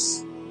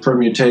endless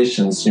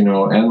permutations, you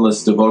know,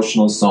 endless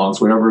devotional songs,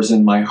 whatever's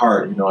in my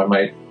heart. You know, I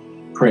might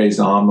praise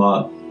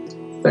Amma,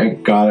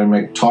 thank God. I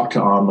might talk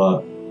to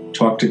Amma,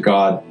 talk to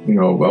God, you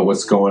know, about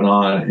what's going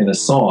on in a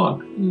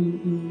song.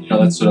 Mm-hmm. You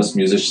know, that's what us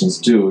musicians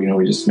do. You know,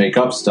 we just make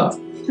up stuff.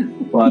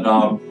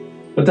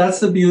 But that's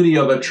the beauty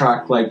of a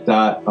track like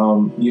that.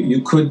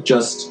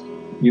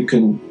 You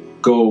can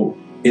go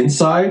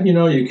inside, you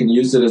know, you can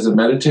use it as a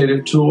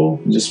meditative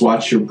tool and just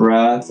watch your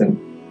breath and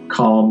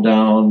calm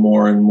down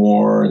more and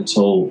more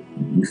until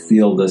you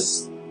feel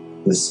this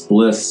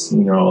bliss,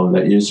 you know,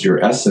 that is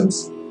your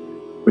essence.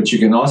 But you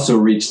can also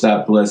reach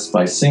that bliss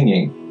by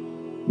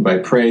singing, by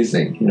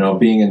praising, you know,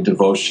 being in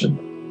devotion.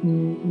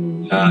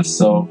 Mm-hmm.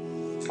 So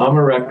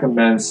Amma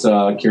recommends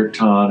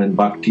kirtan and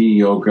bhakti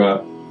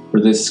yoga for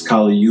this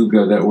Kali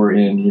Yuga that we're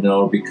in, you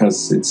know,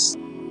 because it's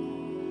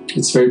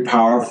very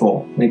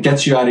powerful. It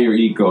gets you out of your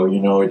ego, you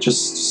know. It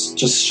just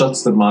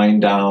shuts the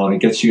mind down. It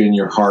gets you in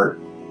your heart.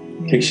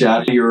 Takes you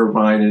out of your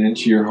mind and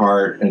into your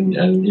heart, and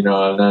you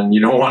know, and then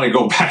you don't want to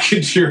go back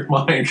into your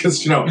mind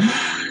because, you know,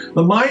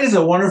 the mind is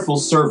a wonderful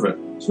servant.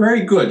 It's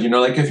very good, you know,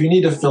 like if you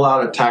need to fill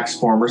out a tax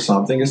form or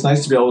something, it's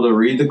nice to be able to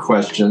read the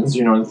questions,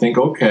 you know, and think,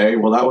 okay,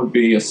 well, that would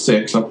be a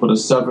 6. I'll put a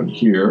 7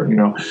 here, you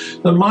know.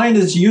 The mind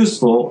is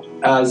useful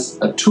as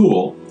a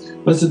tool,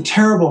 but it's a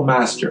terrible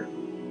master.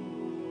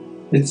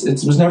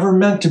 It was never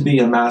meant to be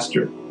a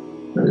master.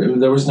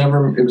 It was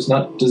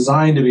not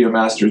designed to be a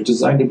master. It's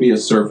designed to be a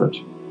servant.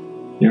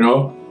 You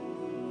know,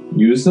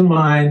 use the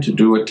mind to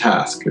do a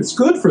task. It's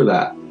good for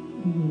that.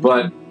 Mm-hmm.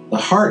 But the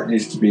heart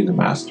needs to be the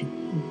master.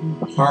 Mm-hmm.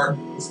 The heart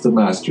is the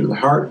master. The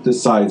heart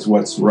decides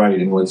what's right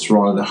and what's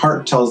wrong. The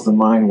heart tells the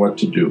mind what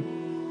to do.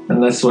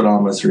 And that's what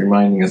Amma's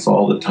reminding us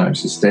all the time.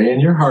 So stay in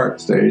your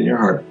heart, stay in your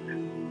heart.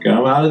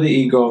 Come out of the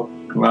ego,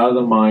 come out of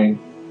the mind,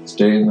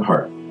 stay in the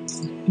heart.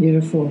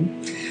 Beautiful.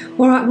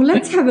 All right, well,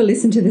 let's have a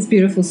listen to this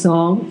beautiful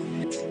song.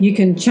 You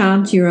can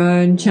chant your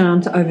own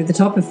chant over the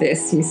top of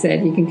this, you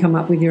said. You can come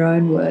up with your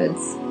own words.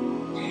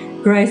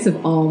 Grace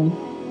of Om.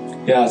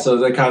 Yeah, so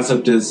the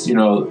concept is,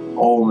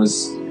 Om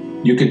is,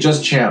 you could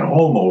just chant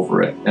Om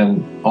over it,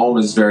 and Om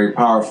is very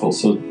powerful.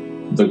 So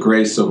the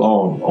grace of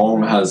Om.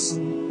 Om has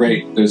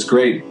there's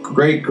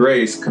great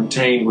grace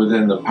contained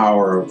within the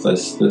power of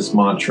this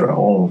mantra,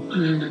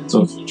 Om.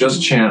 So if you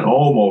just chant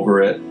Om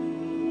over it,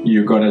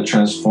 you're going to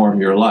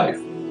transform your life.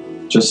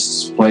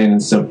 Just plain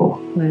and simple.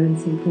 Plain and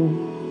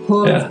simple.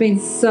 Paul, It's been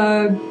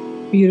so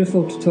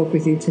beautiful to talk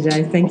with you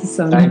today. Thank you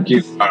so much. Thank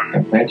you,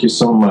 Karen. Thank you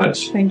so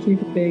much. Thank you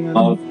for being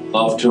on.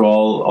 Love to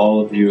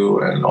all of you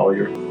and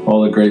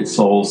all the great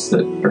souls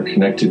that are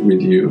connected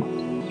with you.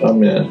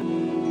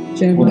 Amen.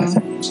 Jai Ma.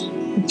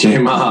 Jai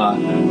Ma.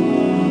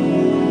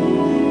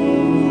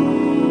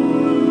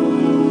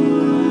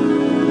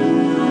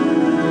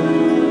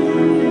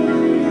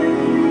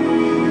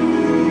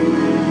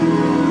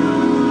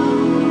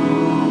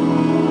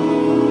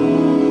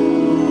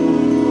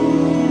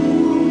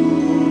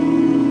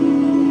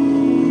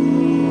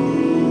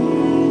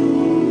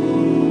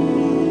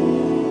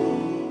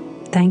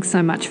 Thanks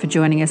so much for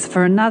joining us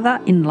for another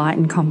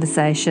enlightened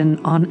conversation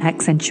on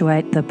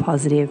Accentuate the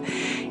Positive.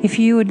 If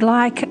you would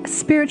like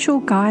spiritual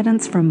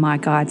guidance from my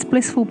guides,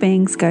 blissful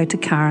beings, go to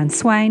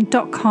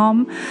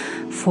karenswain.com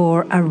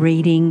for a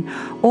reading,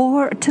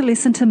 or to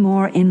listen to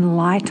more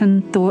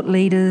enlightened thought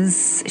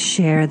leaders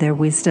share their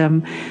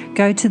wisdom.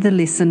 Go to the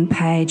listen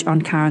page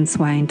on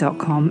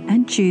karenswain.com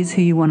and choose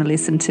who you want to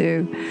listen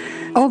to.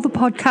 All the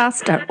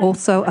podcasts are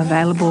also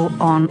available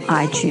on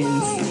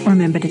iTunes.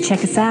 Remember to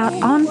check us out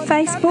on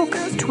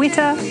Facebook,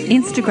 Twitter,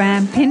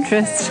 Instagram,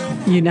 Pinterest,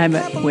 you name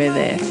it, we're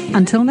there.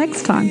 Until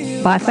next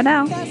time, bye for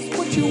now.